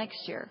develop the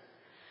next year.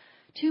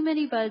 Too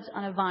many buds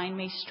on a vine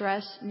may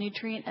stress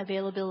nutrient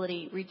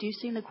availability,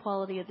 reducing the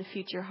quality of the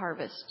future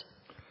harvest.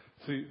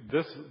 See,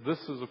 this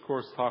is, of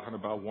course, talking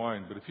about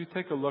wine. But if you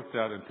take a look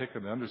at it and take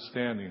an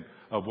understanding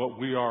of what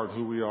we are and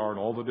who we are and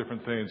all the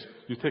different things,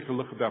 you take a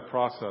look at that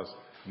process,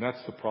 and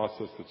that's the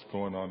process that's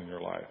going on in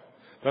your life.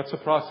 That's the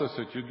process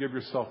that you give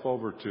yourself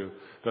over to,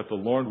 that the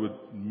Lord would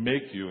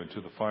make you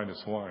into the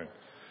finest wine.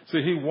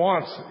 See, He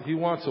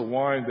wants a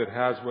wine that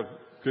has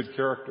good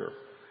character.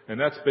 And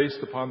that's based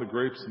upon the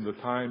grapes and the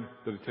time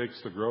that it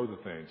takes to grow the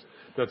things.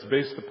 That's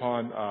based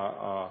upon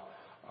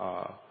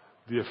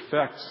the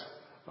effects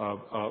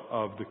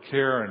of the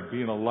care and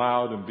being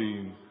allowed and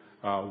being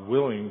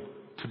willing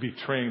to be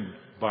trained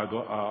by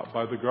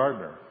the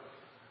gardener.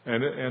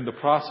 And the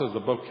process,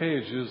 the bouquet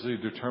is usually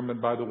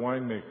determined by the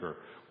winemaker.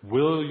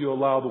 Will you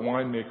allow the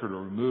winemaker to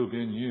remove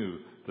in you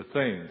the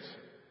things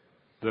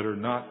that are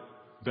not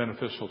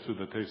beneficial to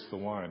the taste of the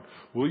wine?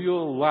 Will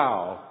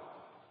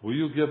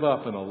you give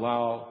up and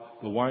allow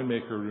the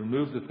winemaker to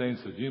remove the things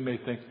that you may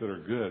think that are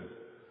good,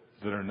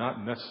 that are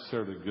not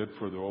necessarily good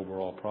for the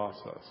overall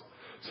process?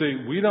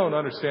 See, we don't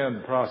understand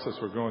the process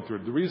we're going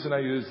through. The reason I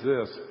use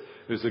this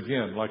is,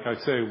 again, like I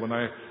say, when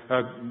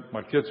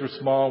my kids were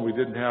small, we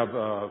didn't have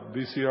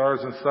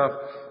VCRs and stuff,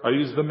 I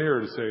used the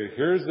mirror to say,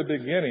 here's the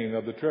beginning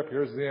of the trip,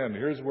 here's the end,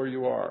 here's where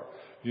you are.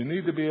 You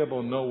need to be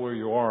able to know where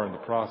you are in the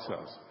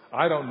process.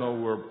 I don't know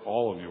where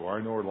all of you are.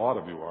 I know where a lot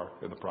of you are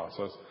in the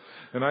process.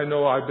 And I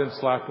know I've been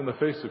slapped in the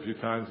face a few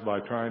times by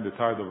trying to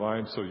tie the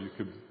vine so you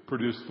could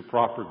produce the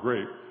proper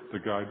grape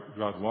that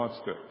God wants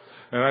to.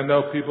 And I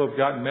know people have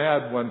gotten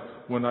mad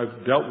when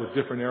I've dealt with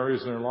different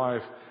areas in their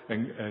life,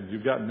 and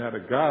you've gotten mad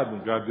at God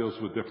when God deals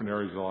with different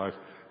areas of life.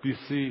 But you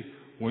see,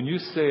 when you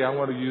say, I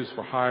want to use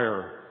for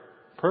higher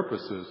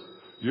purposes,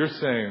 you're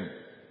saying,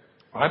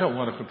 I don't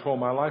want to control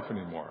my life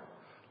anymore.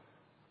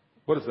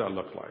 What does that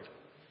look like?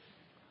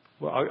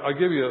 Well, I'll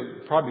give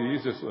you probably the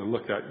easiest to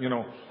look at. You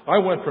know, I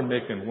went from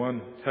making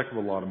one heck of a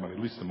lot of money, at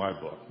least in my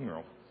book,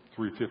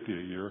 $350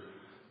 a year,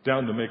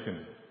 down to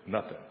making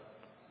nothing.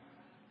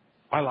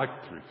 I like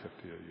 $350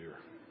 a year.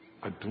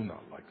 I do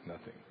not like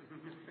nothing.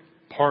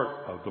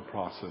 Part of the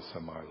process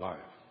in my life.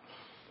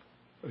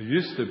 It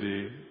used to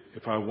be,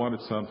 if I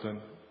wanted something,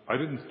 I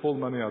didn't pull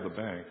money out of the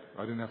bank.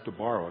 I didn't have to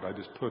borrow it. I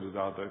just put it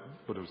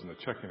was in the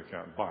checking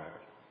account and buy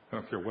it. I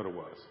don't care what it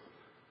was.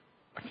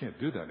 I can't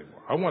do that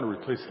anymore. I want to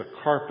replace the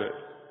carpet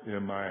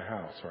in my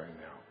house right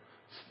now.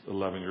 It's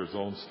 11 years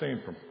old and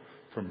stained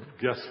from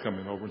guests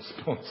coming over and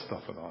spilling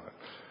stuff on it.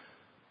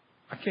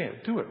 I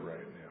can't do it right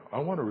now. I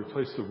want to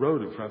replace the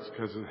road in front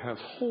because it has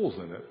holes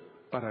in it,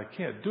 but I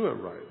can't do it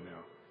right now.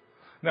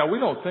 Now, we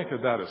don't think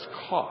of that as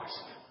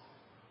cost.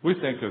 We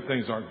think that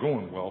things aren't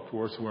going well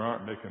for us, we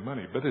aren't making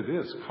money, but it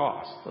is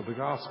cost of the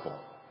gospel.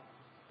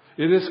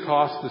 It is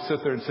cost to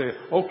sit there and say,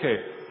 okay,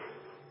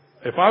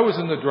 if I was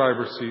in the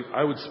driver's seat,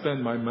 I would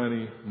spend my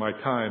money, my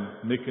time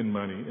making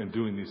money and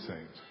doing these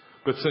things.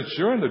 But since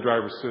you're in the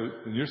driver's seat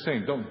and you're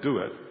saying don't do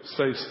it,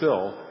 stay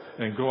still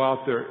and go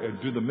out there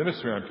and do the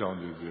ministry I'm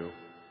telling you to do,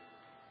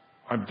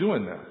 I'm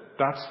doing that.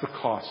 That's the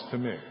cost to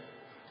me.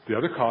 The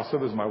other cost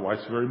of it is my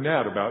wife's very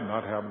mad about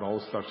not having all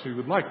the stuff she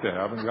would like to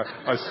have. And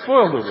I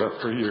spoiled her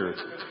with for years.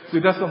 She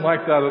doesn't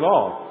like that at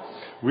all.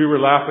 We were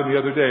laughing the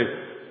other day.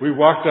 We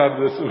walked out of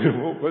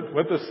we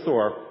went to the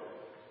store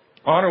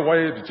on our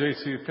way to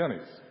J.C.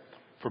 Penney's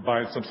for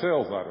buying some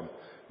sales item.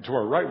 To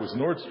our right was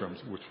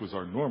Nordstrom's, which was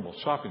our normal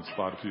shopping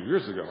spot a few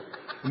years ago.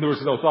 And there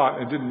was no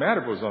thought. It didn't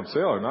matter if it was on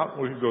sale or not.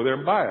 We could go there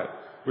and buy it.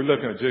 We're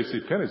looking at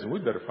J.C. Penney's, and we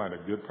better find a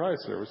good price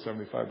there. It was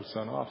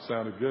 75% off.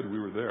 Sounded good. We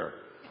were there.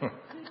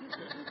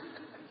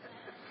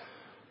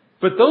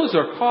 But those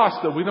are costs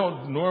that we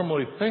don't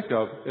normally think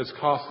of as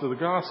costs of the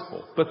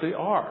gospel. But they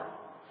are.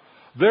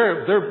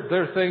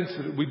 They're things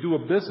that we do a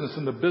business,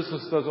 and the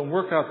business doesn't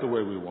work out the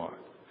way we want.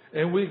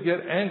 And we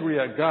get angry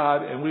at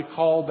God, and we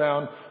call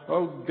down,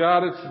 oh,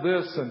 God, it's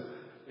this.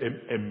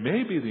 it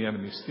may be the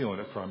enemy stealing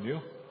it from you,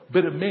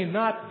 but it may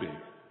not be.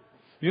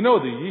 You know,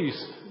 the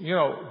yeast,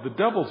 the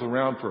devil's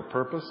around for a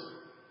purpose.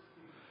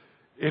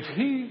 If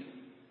he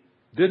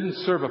didn't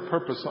serve a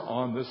purpose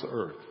on this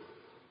earth,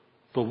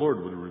 the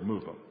Lord would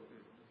remove him.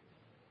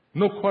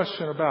 No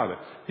question about it.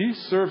 He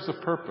serves a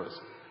purpose.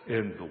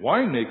 In the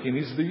winemaking,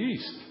 he's the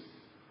yeast.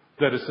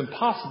 That it's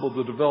impossible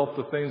to develop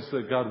the things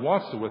that God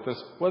wants to with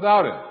us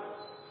without him.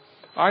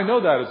 I know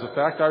that as a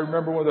fact. I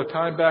remember one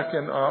time back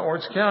in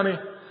Orange County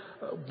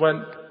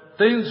when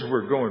things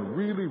were going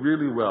really,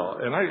 really well.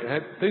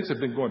 And things had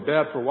been going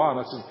bad for a while. And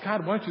I said,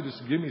 God, why don't you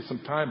just give me some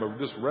time of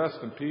just rest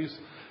and peace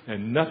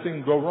and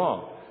nothing go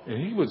wrong?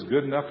 And he was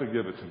good enough to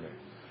give it to me.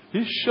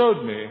 He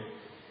showed me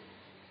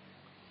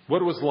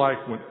what it was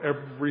like when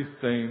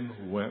everything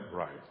went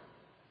right.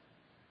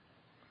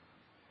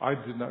 I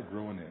did not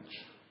grow an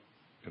inch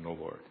in the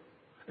Lord.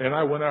 And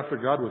I went after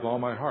God with all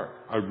my heart.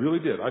 I really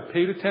did. I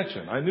paid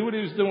attention. I knew what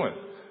he was doing.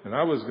 And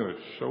I was going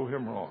to show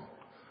him wrong.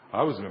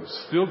 I was going to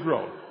still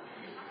grow.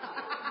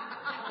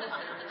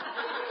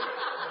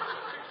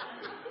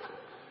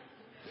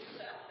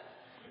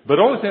 But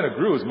the only thing that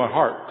grew was my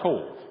heart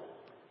cold.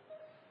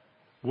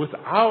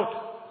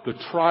 Without the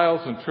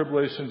trials and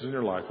tribulations in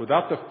your life,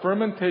 without the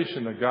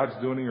fermentation that God's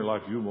doing in your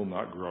life, you will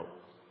not grow.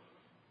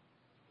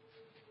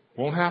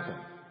 Won't happen.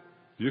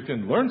 You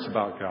can learn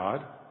about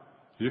God.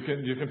 You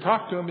can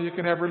talk to him. You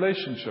can have a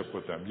relationship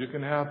with him. You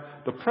can have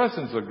the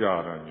presence of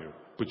God on you,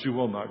 but you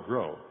will not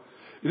grow.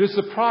 It is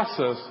the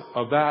process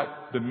of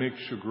that makes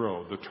you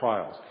grow, the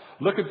trials.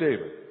 Look at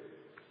David.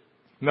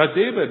 Now,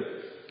 David,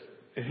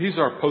 he's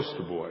our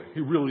poster boy. He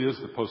really is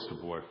the poster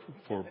boy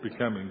for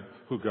becoming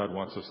who God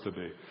wants us to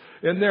be.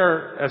 And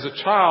there, as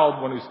a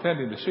child, when he was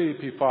tending the sheep,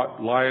 he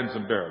fought lions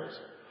and bears.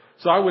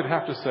 So I would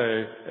have to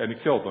say, and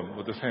he killed them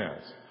with his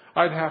hands.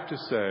 I'd have to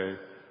say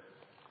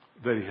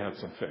that he had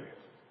some faith.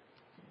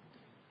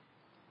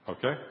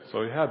 Okay?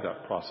 So he had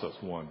that process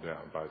worn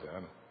down by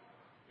then.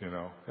 He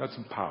had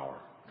some power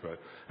to it.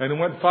 And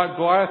when he fought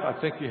Goliath, I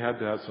think he had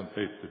to have some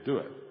faith to do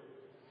it.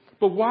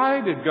 But why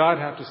did God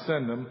have to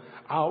send him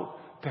out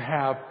to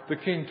have the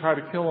king try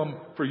to kill him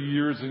for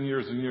years and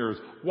years and years?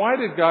 Why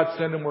did God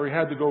send him where he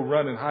had to go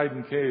run and hide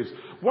in caves?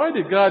 Why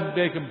did God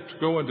make him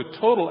go into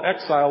total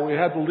exile where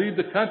he had to leave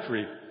the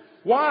country?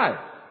 Why?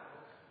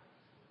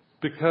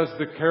 Because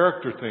the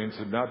character things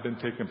had not been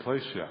taking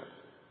place yet.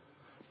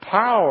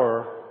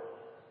 Power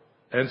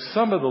and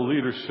some of the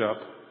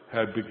leadership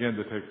had begun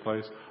to take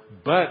place.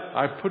 But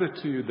I put it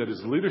to you that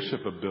his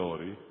leadership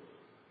ability,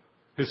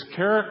 his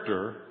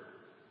character,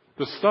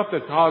 the stuff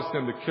that caused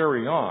him to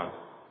carry on.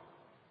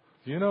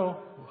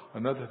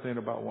 Another thing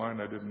about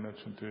wine I didn't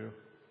mention to you.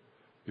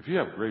 If you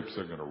have grapes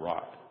that are going to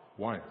rot,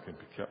 wine can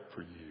be kept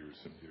for years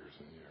and years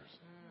and years.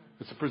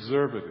 It's a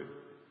preservative.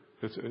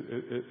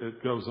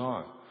 It goes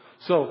on.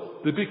 So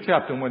to be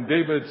kept, and when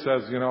David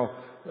says,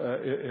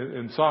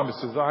 in Psalm, he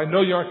says, I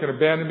know you aren't going to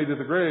abandon me to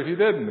the grave. He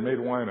didn't. He made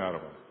wine out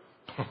of him.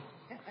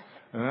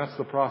 And that's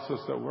the process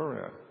that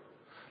we're in.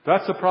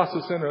 That's the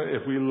process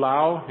if we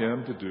allow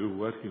him to do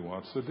what he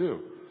wants to do.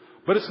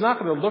 But it's not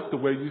going to look the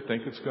way you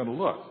think it's going to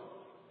look.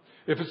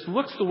 If it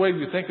looks the way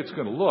you think it's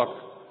going to look,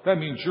 that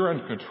means you're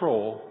in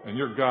control and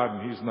you're God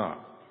and he's not.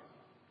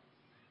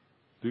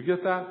 Do you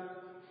get that?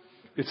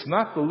 It's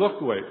not the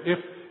look way.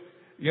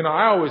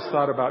 I always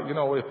thought about,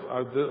 if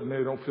I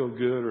maybe don't feel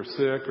good or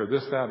sick or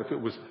this, that, if it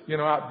was,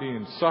 out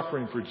being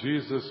suffering for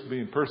Jesus,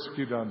 being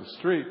persecuted on the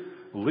street,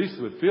 at least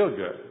it would feel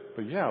good.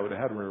 But yeah, it would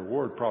have had a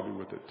reward probably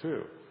with it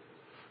too.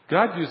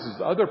 God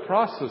uses other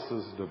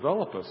processes to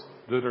develop us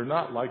that are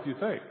not like you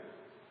think.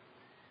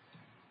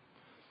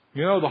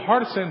 The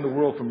hardest thing in the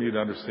world for me to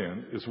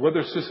understand is whether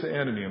it's just the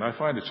enemy, and I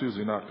find it's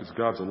usually not because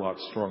God's a lot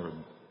stronger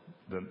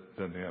than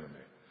the enemy.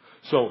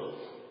 So,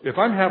 if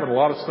I'm having a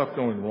lot of stuff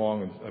going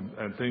wrong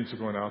and things are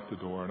going out the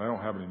door and I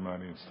don't have any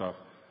money and stuff,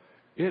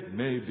 it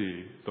may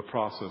be the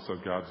process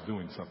of God's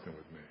doing something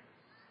with me.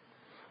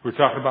 We're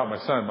talking about my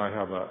son. I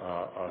have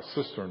a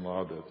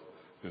sister-in-law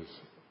that is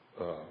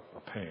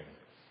a pain,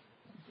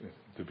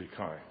 to be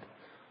kind.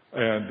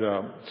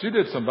 And she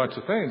did some bunch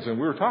of things, and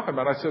we were talking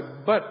about it. I said,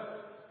 but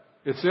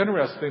it's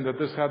interesting that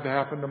this had to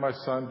happen to my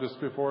son just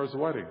before his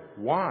wedding.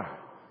 Why?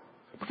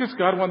 Because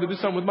God wanted to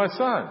do something with my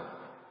son.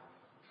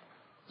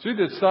 She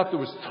did stuff that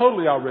was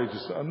totally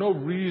outrageous. No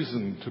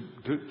reason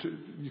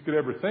you could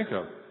ever think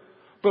of.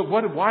 But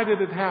why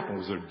did it happen?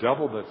 Was there a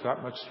devil that's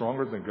that much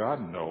stronger than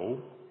God?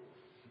 No.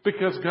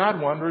 Because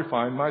God wanted to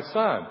refine my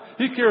son.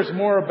 He cares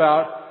more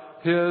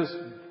about his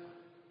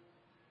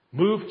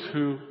move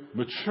to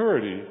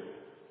maturity,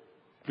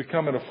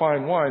 becoming a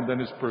fine wine, than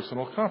his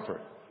personal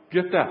comfort.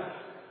 Get that?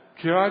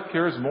 God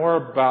cares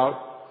more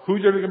about who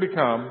you're going to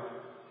become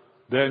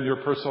than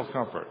your personal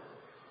comfort.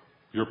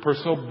 Your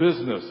personal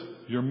business,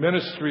 your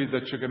ministry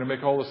that you're going to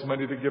make all this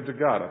money to give to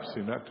God. I've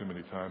seen that too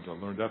many times. I've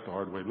learned that the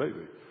hard way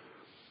lately.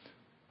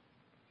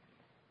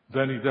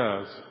 Then he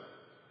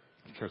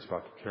cares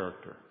about the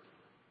character.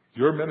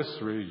 Your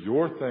ministry,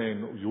 your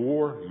thing,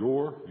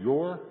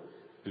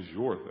 is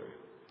your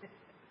thing.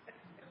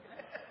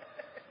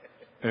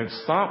 And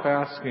stop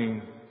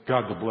asking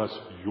God to bless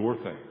your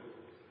thing.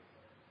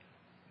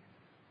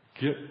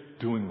 Get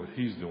doing what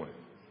He's doing.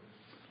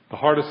 The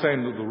hardest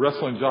thing, the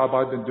wrestling job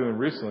I've been doing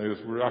recently is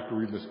we're after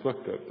reading this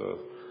book that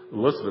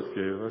Elizabeth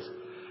gave us.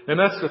 And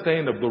that's the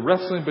thing of the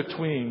wrestling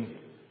between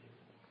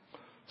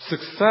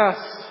success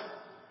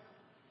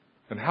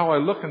and how I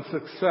look in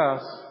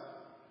success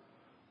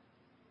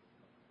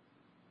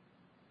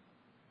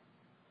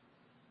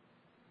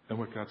and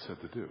what God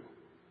said to do.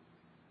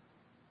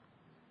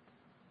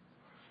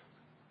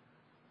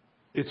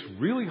 It's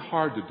really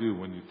hard to do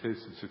when you've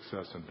tasted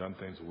success and done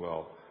things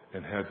well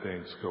and had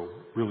things go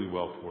really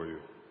well for you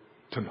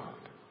to not.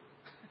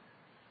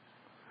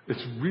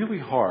 It's really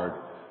hard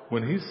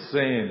when He's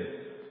saying,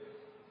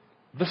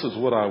 this is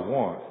what I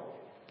want,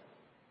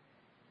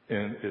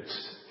 and it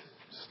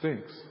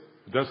stinks.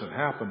 It doesn't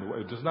happen.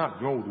 It does not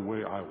go the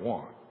way I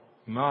want.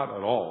 Not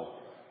at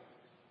all.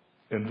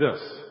 And this,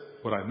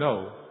 what I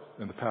know,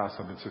 in the past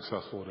I've been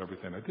successful at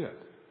everything I did.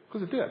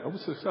 Because I did. I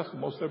was successful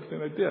in most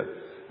everything I did.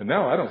 And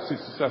now I don't see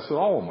success at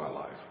all in my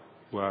life,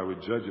 where I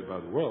would judge it by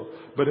the world.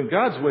 But in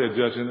God's way of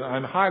judging it,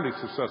 I'm highly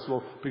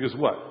successful because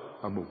what?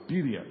 I'm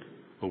obedient.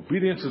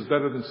 Obedience is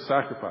better than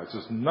sacrifice.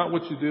 It's not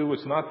what you do.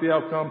 It's not the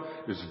outcome.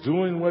 It's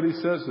doing what He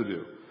says to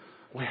do.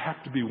 We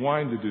have to be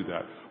willing to do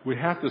that. We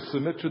have to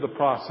submit to the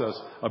process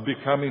of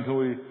becoming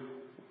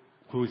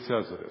who He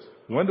says it is.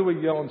 When do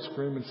we yell and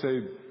scream and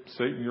say,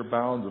 Satan, you're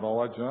bound and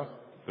all that junk?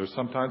 There's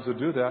sometimes to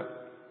do that.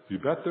 You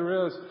bet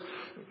there is.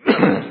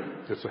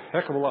 It's a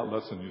heck of a lot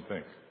less than you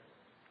think.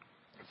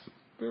 It's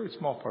a very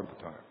small part of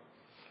the time.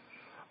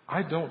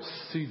 I don't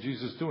see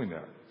Jesus doing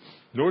that.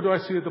 Nor do I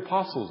see the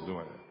apostles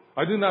doing it.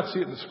 I do not see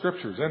it in the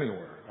Scriptures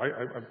anywhere.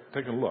 I've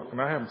taken a look,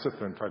 and I haven't sat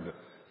there and tried to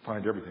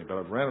find everything, but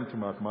I've ran them through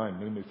my mind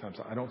many, many times.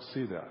 I don't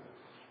see that.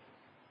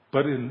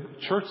 But in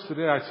church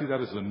today, I see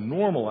that as a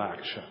normal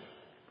action,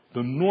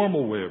 the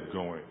normal way of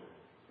going.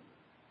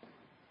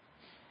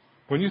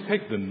 When you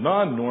take the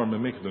non-norm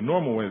and make it the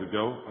normal way to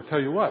go, I tell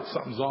you what,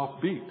 something's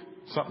offbeat.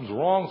 Something's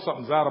wrong,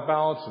 something's out of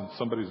balance, and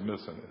somebody's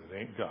missing it. It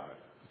ain't God.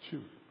 It's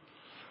you.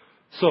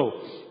 So,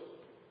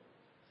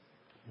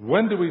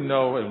 when do we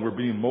know and we're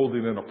being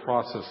molded in a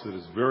process that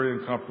is very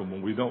uncomfortable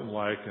and we don't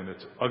like, and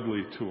it's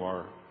ugly to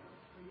our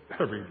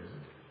every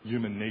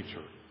human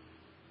nature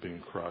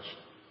being crushed,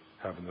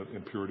 having the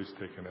impurities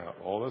taken out,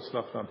 all that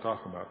stuff that I'm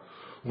talking about.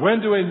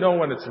 When do I know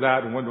when it's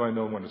that, and when do I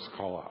know when it's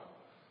call out?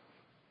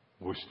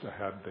 Wish I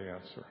had the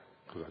answer,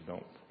 because I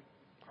don't.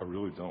 I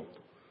really don't.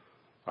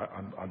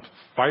 I'm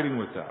fighting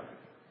with that.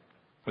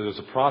 There's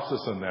a process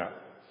in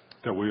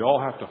that we all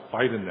have to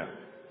fight in that.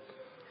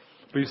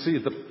 But you see,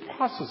 the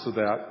process of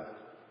that,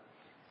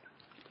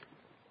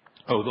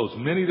 those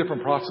many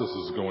different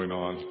processes going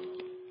on,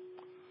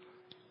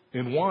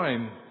 in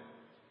wine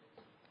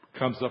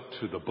comes up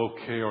to the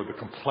bouquet or the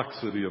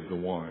complexity of the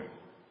wine.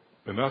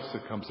 In us,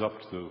 it comes up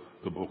to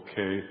the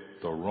bouquet,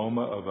 the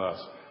aroma of us,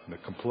 and the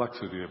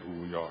complexity of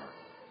who we are.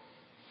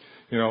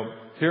 You know,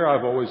 here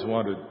I've always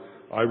wanted,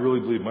 I really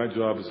believe my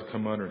job is to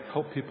come under and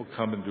help people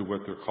come and do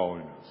what their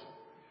calling is.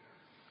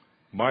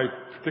 My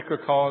particular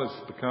calling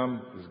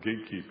is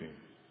gatekeeping.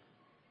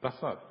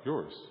 That's not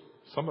yours.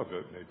 Some of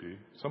it may be.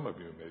 Some of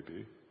you may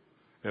be.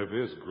 And if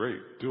it is,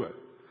 great, do it.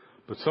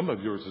 But some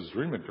of yours is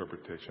dream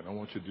interpretation. I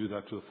want you to do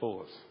that to the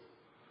fullest.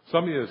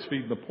 Some of you is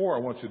feeding the poor. I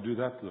want you to do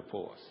that to the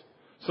fullest.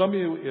 Some of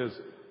you is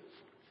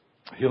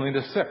healing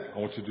the sick. I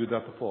want you to do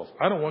that to the fullest.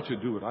 I don't want you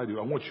to do what I do.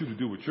 I want you to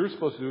do what you're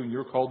supposed to do and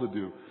you're called to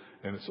do.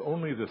 And it's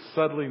only the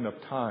settling of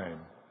time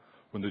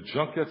when the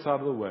junk gets out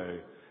of the way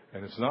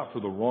and it's not for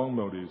the wrong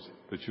motives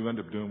that you end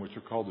up doing what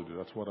you're called to do.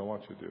 That's what I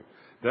want you to do.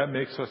 That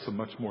makes us a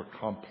much more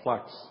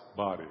complex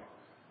body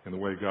in the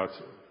way God's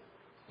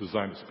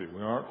designed us to be.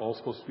 We aren't all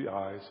supposed to be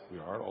eyes. We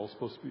aren't all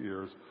supposed to be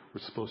ears.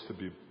 We're supposed to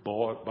be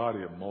a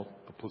body of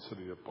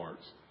multiplicity of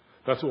parts.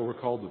 That's what we're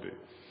called to be.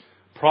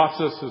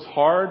 Process is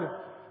hard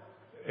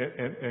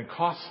and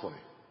costly.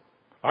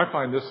 I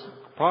find this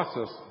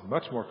process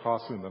much more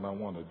costly than I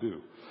want to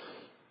do.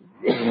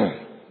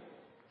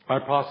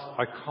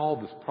 I call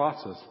this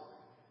process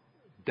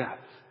death.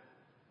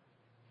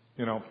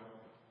 You know,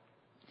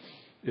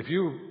 if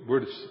you were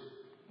to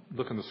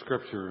look in the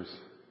Scriptures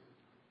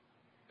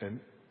and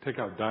take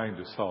out dying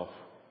to self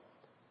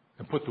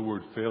and put the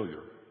word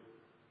failure,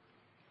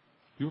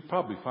 you would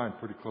probably find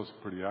pretty close,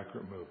 pretty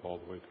accurate move all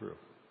the way through.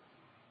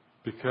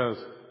 Because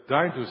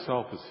dying to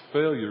self is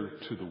failure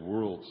to the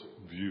world's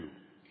view.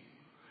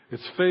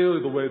 It's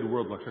failure the way the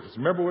world looks at us.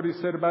 Remember what he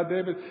said about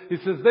David? He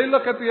says, they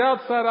look at the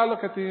outside, I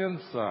look at the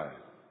inside.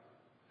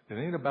 It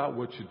ain't about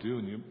what you do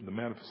and the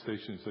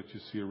manifestations that you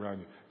see around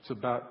you. It's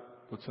about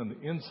what's on the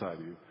inside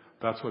of you.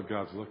 That's what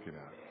God's looking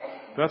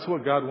at. That's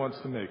what God wants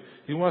to make.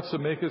 He wants to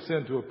make us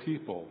into a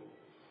people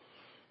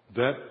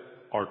that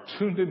are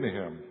tuned into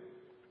Him,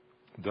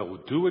 that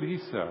will do what He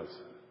says,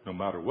 no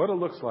matter what it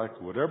looks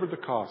like, whatever the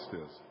cost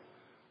is.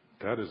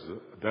 That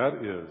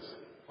is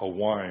a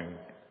wine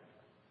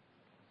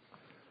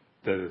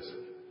that is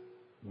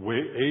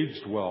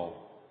aged well,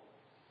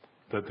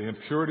 that the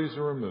impurities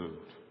are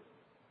removed,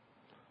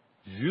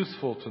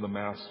 useful to the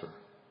master.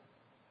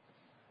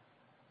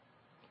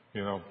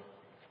 You know,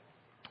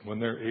 when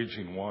they're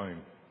aging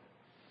wine,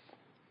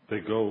 they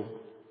go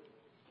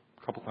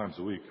a couple times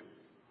a week.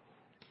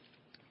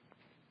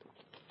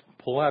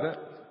 Pull at it,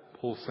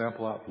 pull a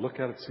sample out, look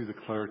at it, see the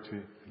clarity,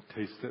 and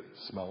taste it,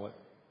 smell it,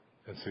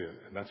 and see it.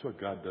 And that's what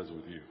God does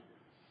with you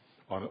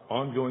on an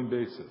ongoing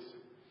basis.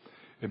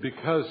 And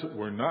because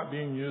we're not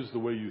being used the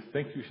way you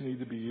think you need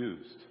to be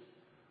used,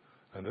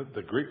 and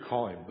the great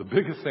calling, the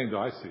biggest thing that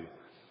I see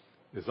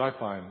is I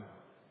find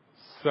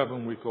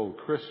 7-week-old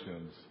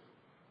Christians,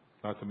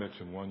 not to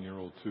mention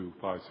 1-year-old, 2,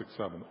 5, 6,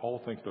 7,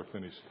 all think they're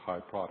finished high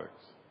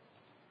products.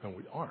 And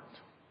we aren't.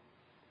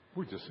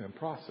 We're just in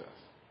process.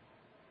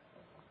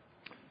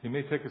 He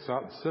may take us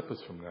out and sip us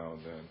from now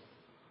and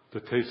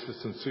then to taste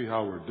us and see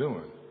how we're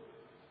doing.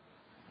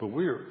 But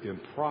we're in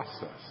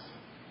process.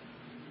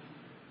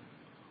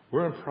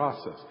 We're in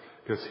process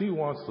because He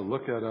wants to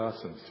look at us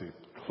and see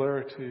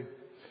clarity.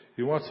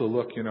 He wants to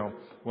look,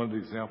 one of the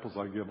examples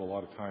I give a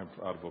lot of time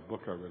out of a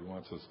book I read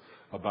once is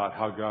about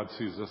how God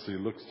sees us. He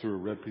looks through a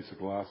red piece of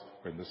glass,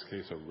 or in this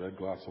case, a red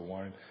glass of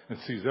wine, and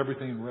sees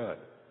everything red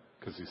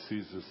because He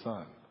sees His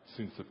Son,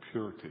 sees the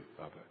purity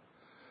of it.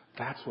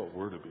 That's what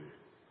we're to be.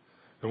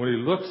 And when He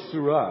looks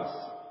through us,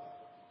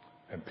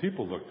 and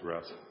people look through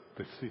us,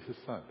 they see His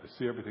Son. They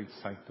see everything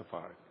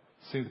sanctified,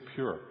 see the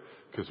pure.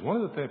 Because one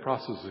of the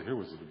processes here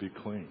was to be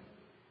clean.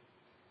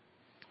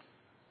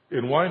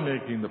 In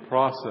winemaking, the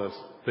process,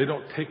 they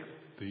don't take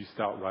the yeast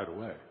out right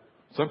away.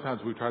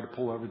 Sometimes we try to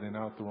pull everything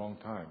out at the wrong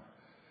time.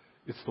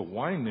 It's the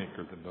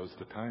winemaker that knows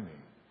the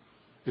timing.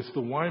 It's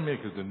the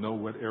winemaker that knows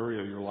what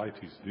area of your life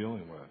he's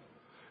dealing with.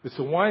 It's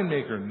the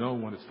winemaker know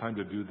when it's time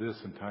to do this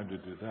and time to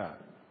do that.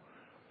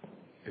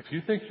 If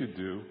you think you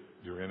do,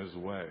 you're in His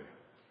way.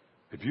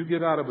 If you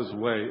get out of His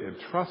way and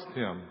trust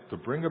Him to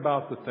bring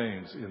about the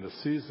things in the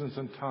seasons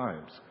and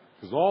times,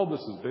 because all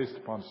this is based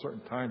upon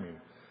certain timing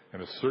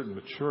and a certain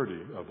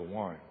maturity of the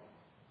wine.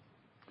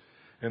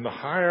 And the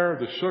higher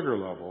the sugar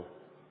level,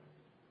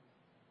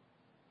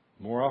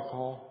 more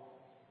alcohol,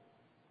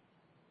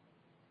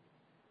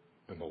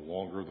 and the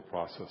longer the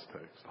process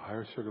takes. The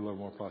higher sugar level,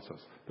 more process.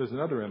 There's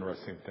another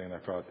interesting thing I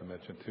forgot to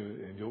mention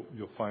too, and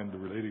you'll find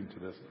relating to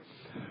this.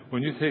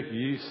 When you take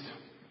yeast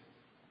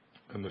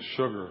and the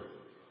sugar,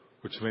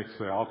 which makes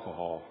the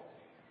alcohol,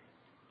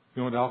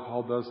 you know what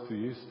alcohol does to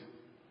yeast?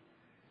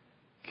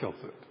 Kills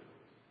it.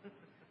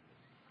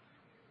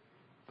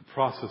 The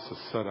process is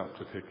set up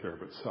to take care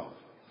of itself.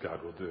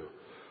 God will do.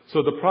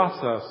 So the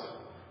process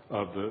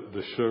of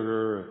the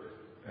sugar,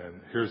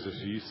 and here's this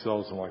yeast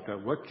cells and like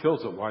that, what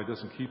kills it, why it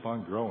doesn't keep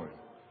on growing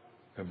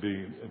and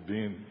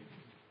being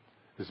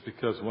is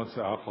because once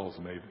the alcohol is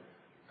made,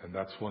 and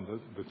that's when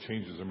the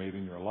changes are made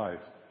in your life,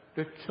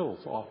 it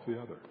kills off the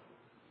other.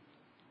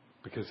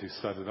 Because He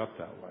set it up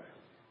that way.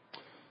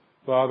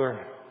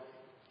 Father,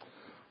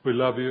 we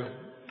love You.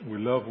 We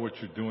love what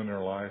You're doing in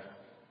our life.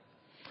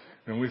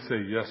 And we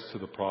say yes to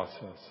the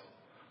process.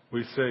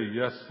 We say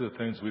yes to the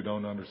things we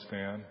don't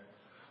understand.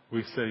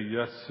 We say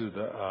yes to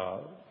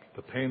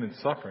the pain and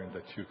suffering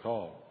that You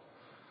call.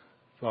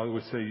 Father, we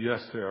say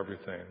yes to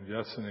everything.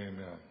 Yes and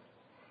amen.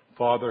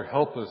 Father,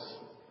 help us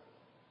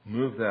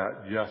move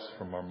that yes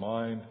from our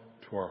mind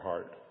to our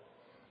heart.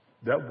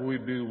 That we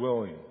be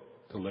willing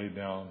to lay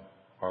down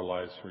our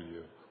lives for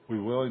You.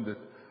 We're willing to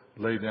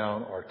lay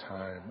down our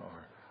time,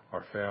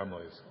 our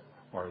families,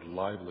 our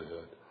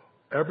livelihood,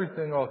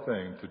 everything, all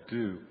thing to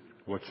do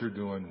what You're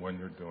doing when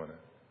You're doing it.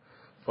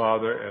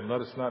 Father, and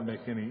let us not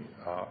make any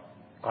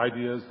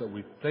ideas that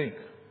we think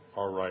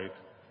are right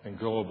and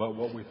go about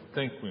what we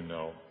think we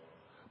know,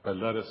 but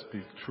let us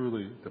be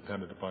truly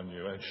dependent upon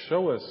You and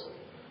show us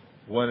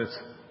when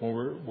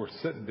we're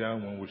sitting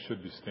down when we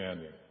should be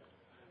standing,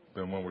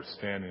 but when we're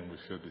standing we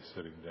should be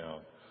sitting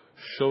down.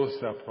 Show us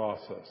that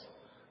process.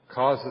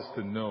 Cause us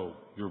to know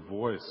Your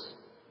voice,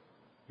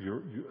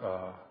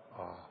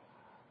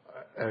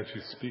 as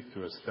You speak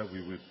to us, that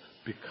we would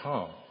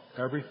become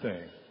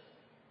everything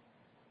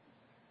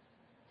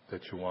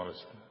that You want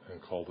us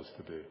and called us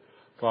to be.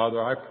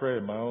 Father, I pray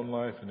in my own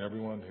life and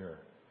everyone here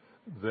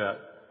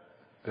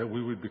that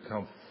we would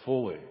become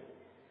fully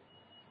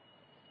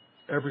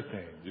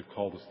everything You've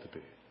called us to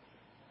be.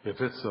 If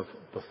it's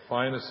the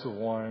finest of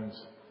wines,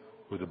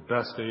 with the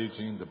best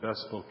aging, the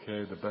best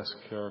bouquet, the best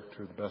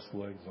character, the best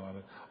legs on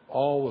it,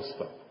 all the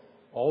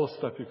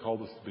stuff You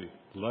called us to be,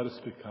 let us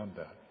become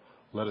that.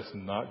 Let us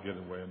not get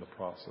away in the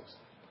process.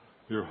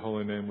 In Your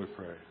holy name we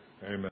pray. Amen.